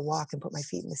out for a walk and put my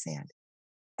feet in the sand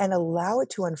and allow it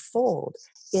to unfold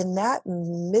in that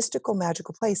mystical,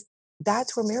 magical place.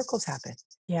 That's where miracles happen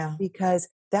Yeah. because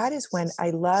that is when I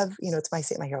love, it's my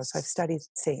saint, my hero. So I've studied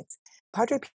saints.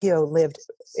 Padre Pio lived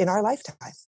in our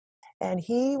lifetime and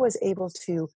he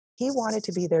wanted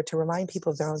to be there to remind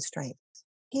people of their own strength.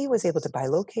 He was able to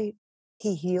bilocate.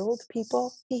 He healed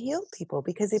people. He healed people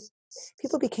because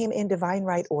people became in divine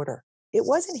right order. It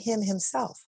wasn't him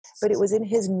himself, but it was in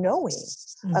his knowing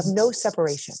of Mhm. no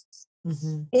separation.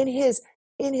 Mhm. In his,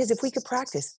 if we could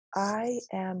practice, I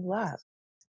am love.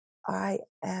 I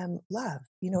am love.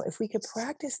 If we could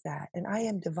practice that, and I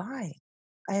am divine,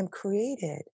 I am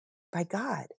created by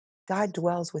God. God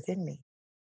dwells within me.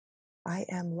 I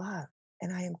am love,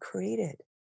 and I am created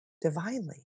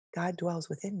divinely. God dwells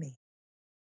within me.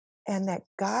 And that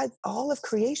God, all of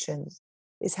creation,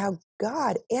 is how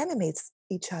God animates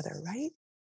each other, right?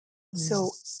 Mm.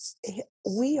 So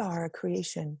we are a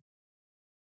creation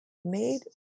made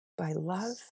by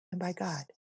love and by God.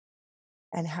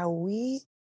 And how we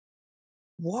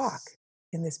walk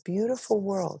in this beautiful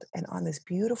world and on this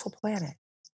beautiful planet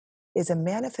is a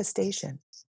manifestation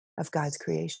of God's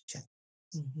creation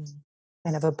Mhm.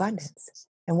 and of abundance.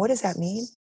 And what does that mean?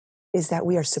 Is that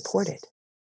we are supported,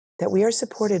 that we are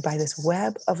supported by this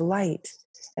web of light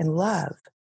and love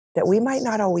that we might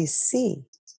not always see.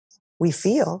 We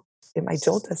feel it might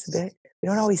jolt us a bit. We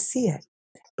don't always see it.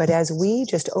 But as we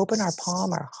just open our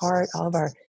palm, our heart, all of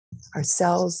our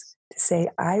cells to say,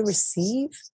 I receive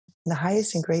the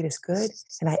highest and greatest good,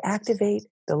 and I activate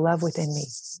the love within me.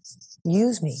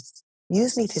 Use me.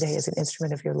 Use me today as an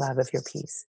instrument of your love, of your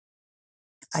peace.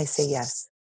 I say yes.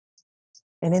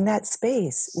 And in that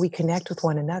space, we connect with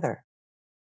one another.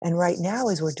 And right now,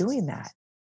 as we're doing that,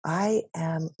 I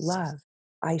am love.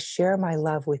 I share my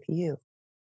love with you.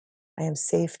 I am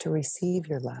safe to receive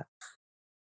your love.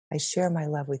 I share my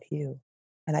love with you.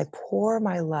 And I pour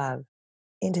my love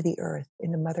into the earth,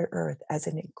 into Mother Earth, as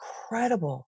an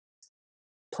incredible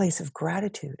place of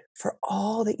gratitude for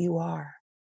all that you are,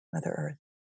 Mother Earth,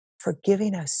 for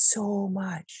giving us so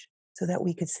much so that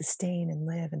we could sustain and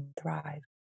live and thrive.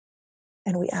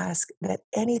 And we ask that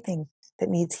anything that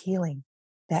needs healing,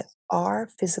 that our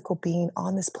physical being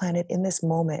on this planet in this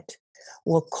moment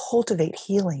will cultivate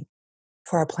healing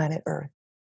for our planet Earth.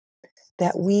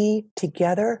 That we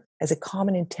together, as a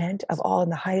common intent of all in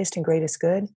the highest and greatest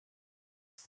good,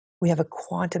 we have a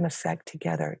quantum effect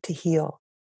together to heal,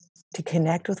 to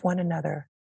connect with one another,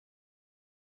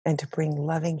 and to bring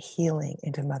loving healing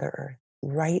into Mother Earth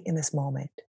right in this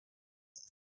moment.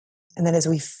 And then as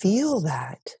we feel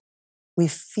that, we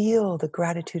feel the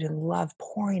gratitude and love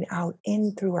pouring out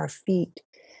in through our feet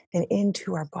and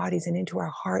into our bodies and into our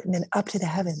heart and then up to the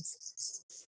heavens.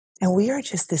 And we are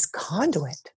just this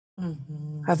conduit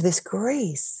Mhm. of this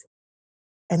grace.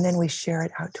 And then we share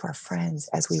it out to our friends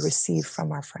as we receive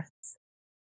from our friends.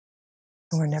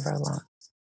 And we're never alone.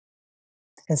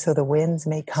 And so the winds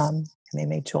may come and they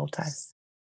may jolt us.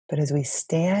 But as we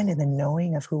stand in the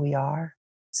knowing of who we are,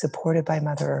 supported by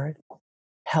Mother Earth,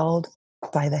 held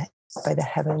by the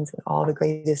heavens and all the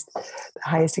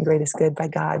highest and greatest good, by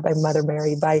God, by Mother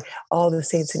Mary, by all the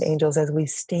saints and angels, as we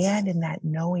stand in that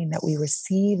knowing that we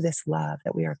receive this love,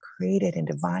 that we are created in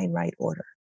divine right order,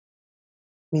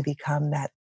 we become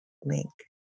that link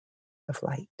of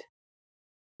light.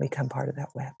 We become part of that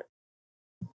web.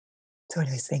 So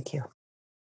anyways, thank you.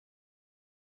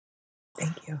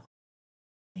 Thank you.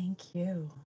 Thank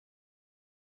you.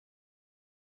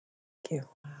 Thank you.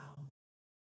 Wow.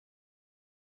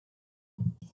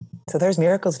 So there's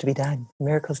miracles to be done,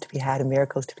 miracles to be had, and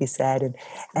miracles to be said,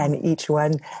 and each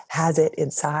one has it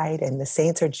inside. And the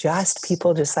saints are just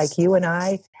people just like you and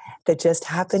I that just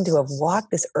happen to have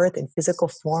walked this earth in physical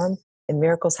form, and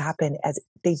miracles happen as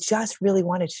they just really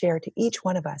want to share to each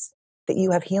one of us that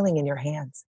you have healing in your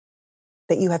hands,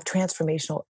 that you have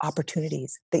transformational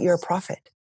opportunities, that you're a prophet,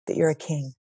 that you're a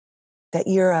king, that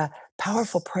you're a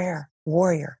powerful prayer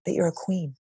warrior, that you're a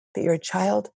queen, that you're a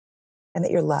child, and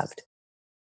that you're loved.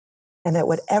 And that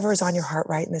whatever is on your heart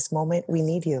right in this moment, we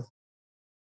need you.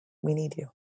 We need you.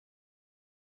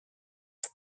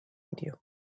 We need you.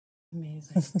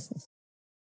 Amazing.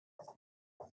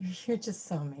 You're just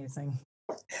so amazing.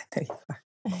 There you are.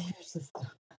 You're just.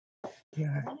 You I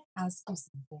are. want to ask you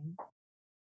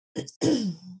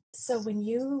something. So when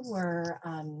you were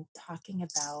talking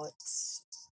about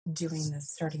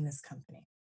starting this company,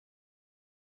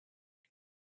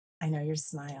 I know your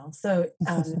smile. So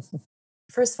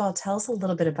first of all, tell us a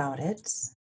little bit about it,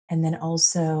 and then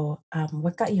also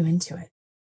what got you into it.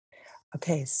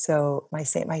 Okay, so my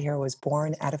saint, my hero was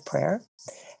born out of prayer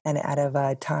and out of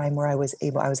a time where I was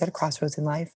at a crossroads in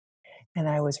life and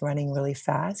I was running really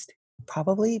fast,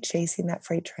 probably chasing that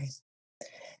freight train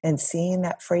and seeing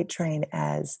that freight train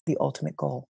as the ultimate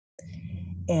goal.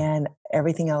 And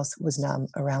everything else was numb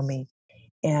around me.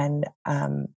 And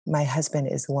my husband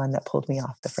is the one that pulled me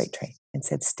off the freight train and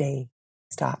said, "Stay,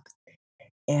 stop."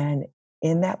 And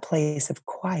in that place of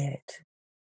quiet,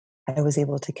 I was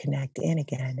able to connect in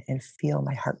again and feel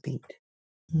my heartbeat.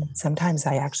 Mm. Sometimes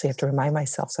I actually have to remind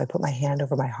myself. So I put my hand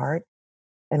over my heart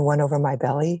and one over my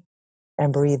belly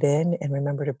and breathe in and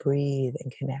remember to breathe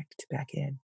and connect back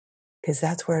in because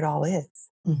that's where it all is,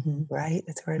 Mhm. right?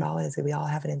 That's where it all is. We all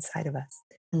have it inside of us.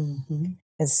 Mhm.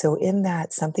 And so in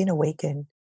that, something awakened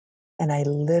and I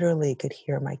literally could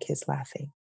hear my kids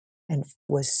laughing and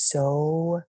was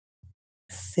so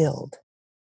filled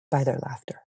by their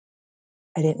laughter.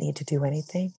 I didn't need to do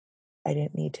anything. I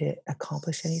didn't need to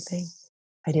accomplish anything.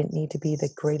 I didn't need to be the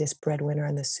greatest breadwinner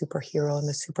and the superhero and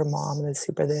the super mom and the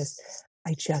super this.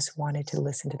 I just wanted to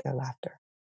listen to their laughter.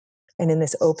 And in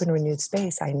this open, renewed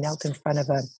space, I knelt in front of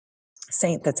a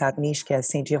saint that's out in Ischia,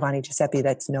 Saint Giovanni Giuseppe,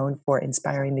 that's known for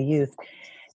inspiring the youth.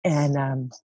 And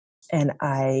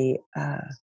I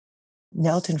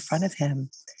knelt in front of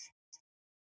him.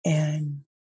 And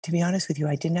to be honest with you,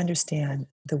 I didn't understand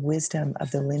the wisdom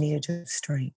of the lineage of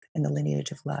strength and the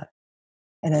lineage of love.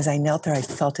 And as I knelt there, I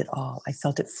felt it all. I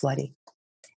felt it flooding.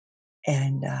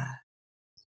 And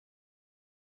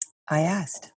I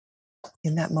asked,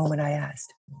 in that moment, I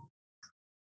asked,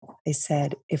 I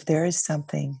said, if there is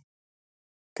something,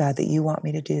 God, that you want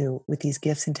me to do with these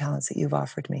gifts and talents that you've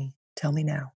offered me, tell me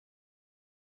now.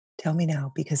 Tell me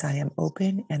now, because I am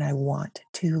open and I want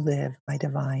to live my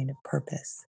divine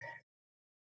purpose.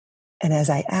 And as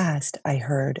I asked, I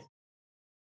heard,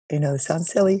 it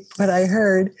sounds silly, but I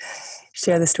heard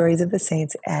share the stories of the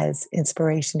saints as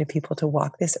inspiration to people to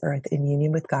walk this earth in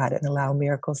union with God and allow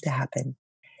miracles to happen.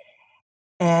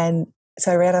 And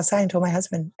so I ran outside and told my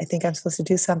husband, I think I'm supposed to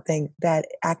do something that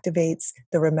activates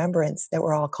the remembrance that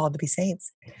we're all called to be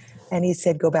saints. And he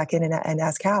said, go back in and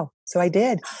ask how. So I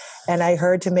did. And I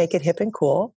heard to make it hip and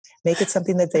cool, make it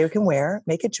something that they can wear,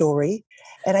 make it jewelry.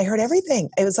 And I heard everything.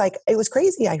 It was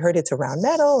crazy. I heard it's a round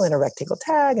medal and a rectangle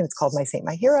tag, and it's called My Saint,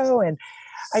 My Hero. And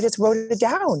I just wrote it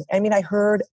down. I mean, I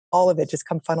heard all of it just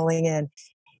come funneling in.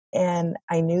 And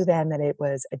I knew then that it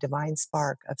was a divine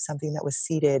spark of something that was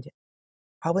seated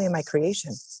probably in my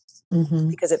creation Mhm.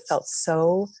 because it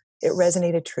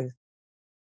resonated truth.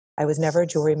 I was never a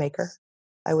jewelry maker.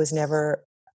 I was never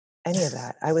any of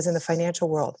that. I was in the financial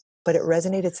world, but it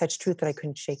resonated such truth that I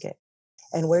couldn't shake it.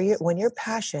 And when your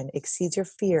passion exceeds your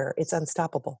fear, it's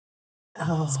unstoppable.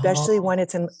 Especially Oh, when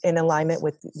it's in alignment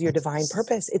with your divine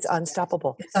purpose, it's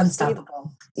unstoppable. it's Even,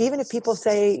 unstoppable. even if people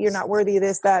say you're not worthy of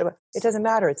this, that, it doesn't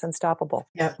matter. It's unstoppable.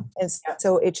 Yep. And Yep.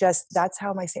 so that's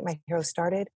how my Saint, My Hero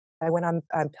started. I went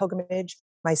on pilgrimage.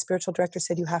 My spiritual director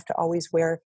said you have to always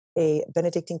wear a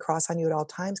Benedictine cross on you at all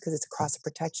times because it's a cross of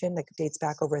protection that dates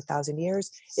back over 1,000 years.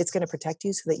 It's going to protect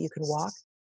you so that you can walk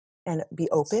and be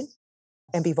open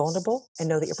and be vulnerable and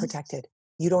know that you're protected.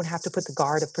 You don't have to put the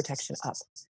guard of protection up.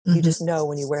 You Mhm. just know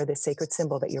when you wear this sacred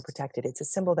symbol that you're protected. It's a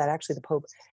symbol that actually the Pope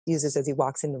uses as he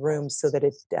walks in the room so that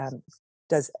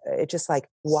it just like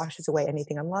washes away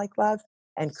anything unlike love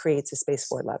and creates a space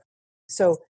for love.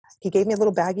 So he gave me a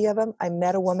little baggie of them. I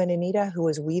met a woman, Anita, who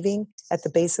was weaving at the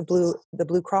base of the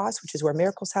Blue Cross, which is where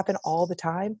miracles happen all the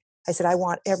time. I said, I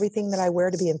want everything that I wear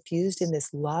to be infused in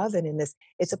this love and in this,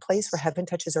 it's a place where heaven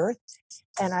touches earth.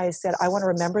 And I said, I want to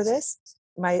remember this.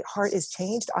 My heart is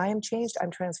changed. I am changed.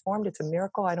 I'm transformed. It's a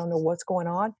miracle. I don't know what's going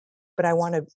on, but I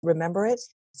want to remember it.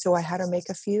 So I had her make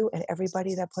a few, and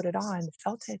everybody that put it on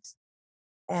felt it.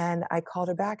 And I called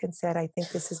her back and said, I think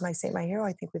this is my Saint, My Hero.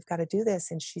 I think we've got to do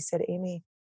this. And she said, Amy,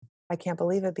 I can't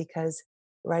believe it because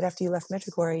right after you left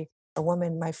Medjugorje, a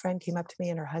woman, my friend, came up to me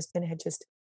and her husband had just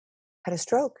had a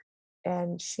stroke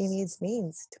and she needs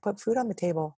means to put food on the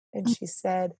table. And she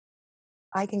said,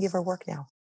 I can give her work now.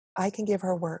 I can give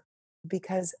her work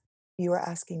because you are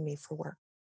asking me for work.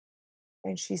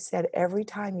 And she said, every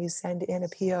time you send in a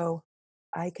PO,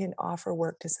 I can offer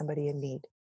work to somebody in need.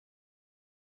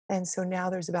 And so now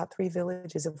there's about 3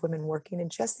 villages of women working.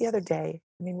 And just the other day,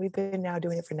 I mean, we've been now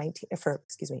doing it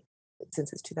excuse me,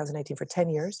 since it's 2019 for 10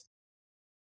 years.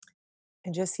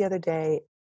 And just the other day,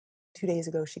 2 days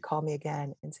ago, she called me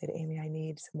again and said, Amy, I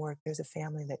need some work. There's a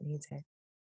family that needs it.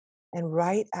 And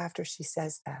right after she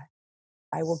says that,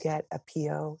 I will get a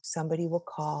PO. Somebody will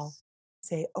call,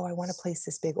 say, oh, I want to place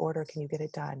this big order. Can you get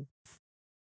it done?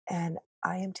 And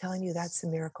I am telling you, that's the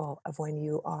miracle of when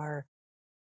you are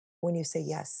when you say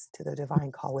yes to the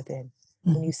divine call within,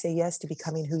 when Mhm. you say yes to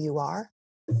becoming who you are,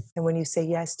 and when you say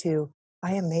yes to,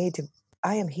 I am made to,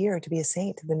 I am here to be a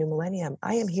saint to the new millennium.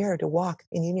 I am here to walk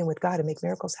in union with God and make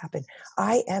miracles happen.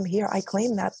 I am here. I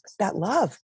claim that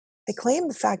love. I claim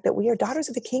the fact that we are daughters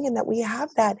of the King and that we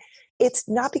have that. It's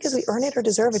not because we earn it or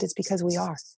deserve it. It's because we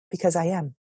are, because I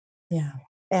am. Yeah.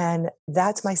 And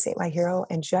that's my saint, my hero.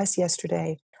 And just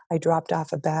yesterday, I dropped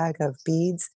off a bag of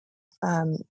beads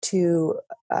to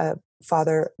a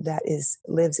father that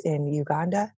lives in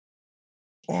Uganda,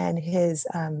 and his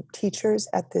teachers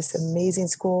at this amazing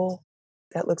school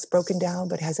that looks broken down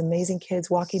but has amazing kids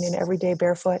walking in every day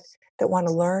barefoot that want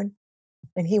to learn.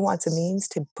 And he wants a means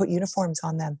to put uniforms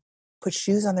on them, put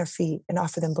shoes on their feet, and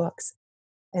offer them books.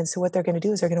 And so what they're going to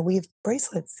do is they're going to weave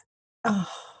bracelets, Oh,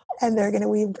 and they're going to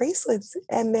weave bracelets,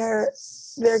 and they're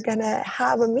going to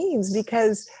have a means,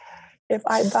 because if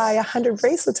I buy 100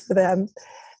 bracelets for them,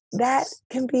 that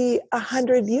can be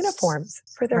 100 uniforms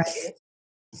for their kids. right.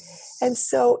 And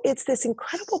so it's this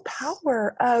incredible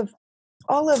power of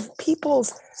all of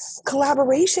people's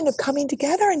collaboration of coming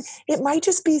together. And it might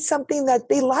just be something that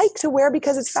they like to wear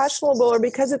because it's fashionable or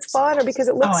because it's fun or because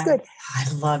it Oh, looks good.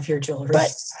 I love your jewelry.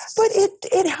 But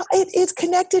it is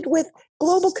connected with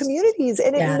global communities,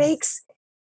 and it Yes. makes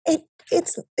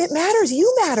it matters.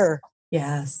 You matter.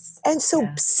 Yes. And so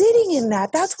Yeah. sitting in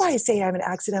that's why I say I'm an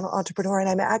accidental entrepreneur and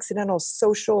I'm an accidental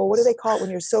social, what do they call it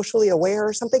when you're socially aware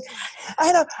or something?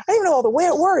 I don't even know all the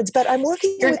words, but I'm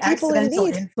working You're an with people in accidental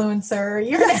need. influencer.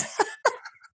 Yes.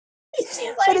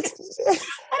 She's But like, it's I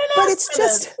didn't but ask it's for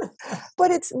just this.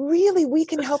 but it's really, we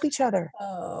can help each other.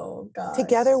 Oh gosh.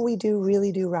 Together we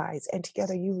really do rise, and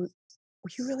together you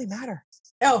really matter.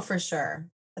 Oh, for sure.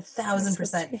 And so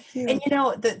 1,000%. thank And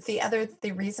you.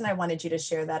 the reason I wanted you to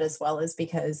share that as well is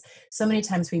because so many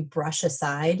times we brush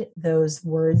aside those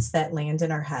words that land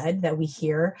in our head that we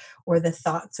hear, or the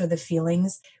thoughts or the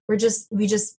feelings. We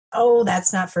just, oh,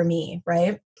 that's not for me,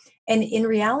 right? And in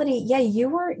reality, yeah, you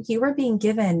were being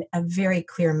given a very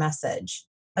clear message.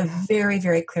 A Yeah. very,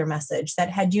 very clear message that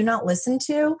had you not listened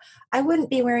to, I wouldn't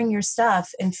be wearing your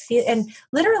stuff and feel, and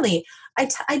literally,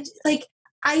 I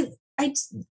I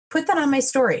put that on my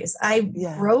stories. I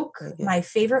Yeah. broke Very good. my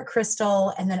favorite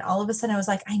crystal, and then all of a sudden I was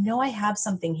like, I know I have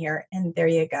something here, and there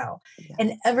you go. Yeah.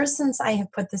 And ever since I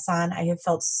have put this on, I have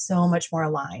felt so much more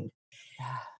aligned.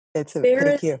 Yeah. Thank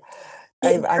There you.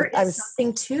 there I is was,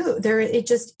 something too.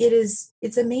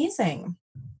 It's amazing.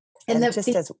 And and just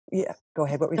as, yeah, go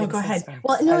ahead. What were you no, going to go say? ahead. Sorry.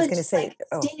 Well, I no, was it's going to just like say,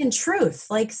 oh,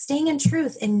 staying in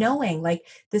truth and knowing like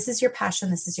this is your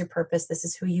passion, this is your purpose, this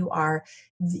is who you are.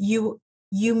 You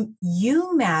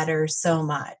matter so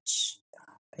much.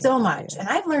 thank So much. you. And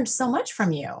I've learned so much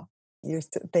from you.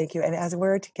 Thank you. And as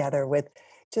we're together with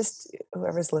just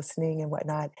whoever's listening and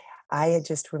whatnot, I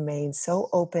just remain so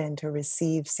open to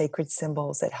receive sacred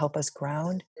symbols that help us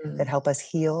ground, that Mm, help us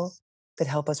heal, that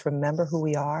help us remember who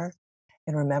we are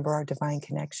and remember our divine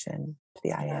connection to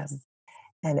the I am. yes.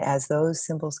 And as those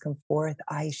symbols come forth,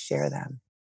 I share them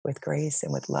with grace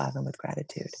and with love and with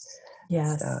gratitude.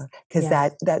 Yes. So, because Yeah.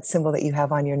 that symbol that you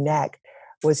have on your neck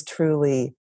was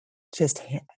truly just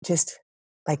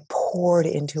like poured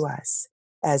into us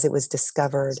as it was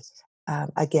discovered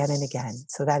again and again.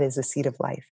 So that is the seed of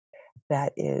life.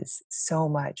 That is so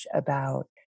much about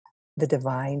the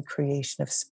divine creation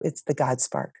it's the God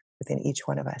spark within each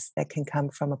one of us that can come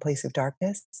from a place of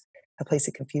darkness, a place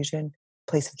of confusion,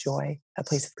 a place of joy, a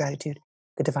place of gratitude.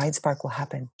 The divine spark will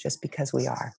happen just because we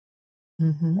are,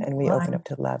 and we Well, open up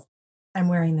to love. I'm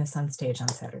wearing this on stage on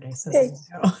Saturday. So there Thank,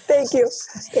 you go. thank you.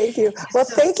 Thank you. Well,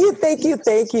 So, thank you. Thank you.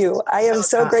 Thank you. I am oh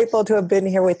so God, grateful to have been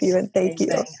here with you, and thank you.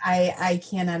 amazing. I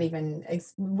cannot even,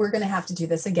 we're going to have to do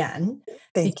this again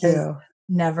Thank because you.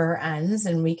 never ends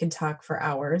and we could talk for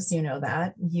hours. You know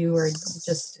that. You are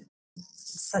just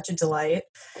such a delight.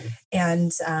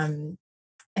 And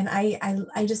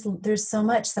I just, there's so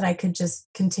much that I could just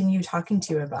continue talking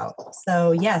to you about.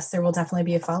 So yes, there will definitely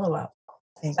be a follow-up.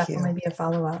 Thank Definitely you. be a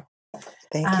follow-up.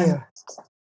 Thank Um, you.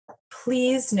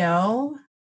 please know,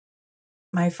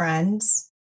 my friends,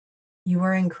 you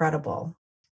are incredible.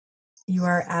 You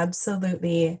are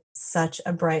absolutely such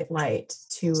a bright light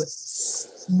to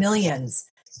millions,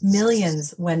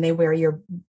 millions when they wear your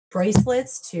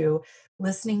bracelets, to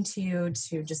listening to you,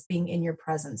 to just being in your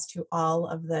presence, to all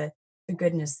of the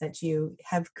goodness that you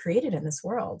have created in this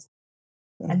world.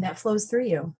 And Mm, that flows through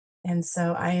you. And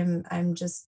so I'm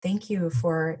just thank you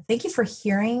for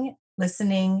hearing,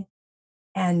 listening,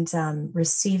 and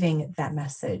receiving that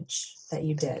message that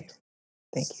you thank you. did.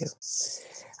 Thank you.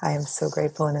 I am so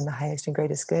grateful, and in the highest and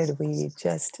greatest good, we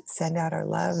just send out our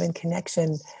love and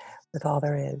connection with all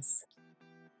there is.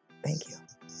 Thank you.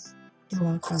 You're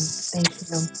welcome. Thank you.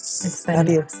 It's been Love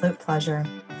an you. absolute pleasure.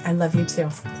 I love you too.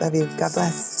 Love you. God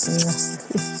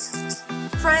bless.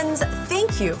 Friends,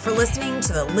 thank you for listening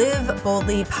to the Live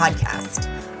Boldly podcast.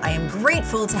 I am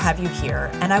grateful to have you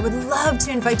here, and I would love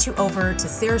to invite you over to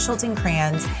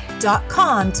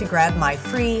sarahschultingkranz.com to grab my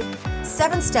free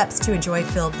 7 Steps to a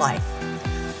Joy-Filled Life.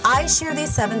 I share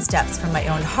these 7 steps from my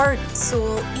own heart,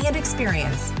 soul, and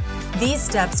experience. These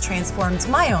steps transformed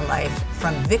my own life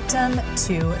from victim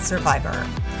to survivor.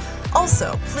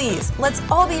 Also, please, let's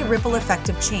all be a ripple effect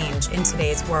of change in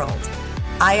today's world.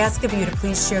 I ask of you to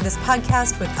please share this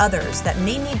podcast with others that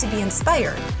may need to be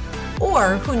inspired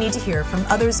or who need to hear from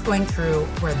others going through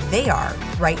where they are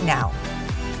right now.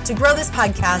 To grow this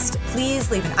podcast,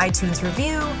 please leave an iTunes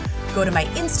review, go to my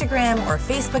Instagram or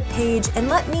Facebook page, and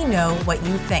let me know what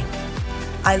you think.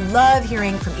 I love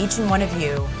hearing from each and one of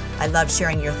you. I love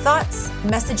sharing your thoughts,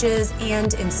 messages,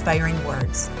 and inspiring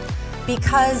words.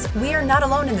 Because we are not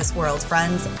alone in this world,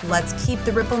 friends. Let's keep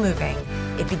the ripple moving.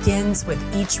 It begins with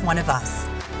each one of us.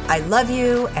 I love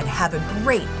you and have a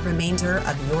great remainder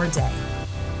of your day.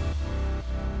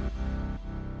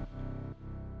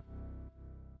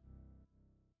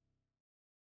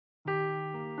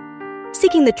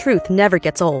 Seeking the truth never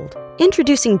gets old.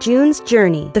 Introducing June's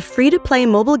Journey, the free-to-play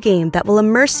mobile game that will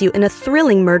immerse you in a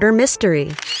thrilling murder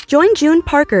mystery. Join June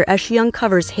Parker as she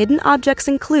uncovers hidden objects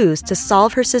and clues to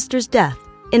solve her sister's death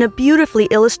in a beautifully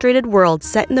illustrated world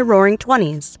set in the Roaring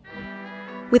 '20s.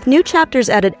 With new chapters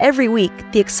added every week,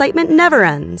 the excitement never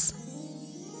ends.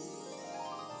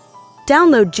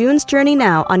 Download June's Journey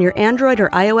now on your Android or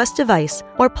iOS device,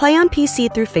 or play on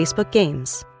PC through Facebook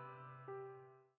Games.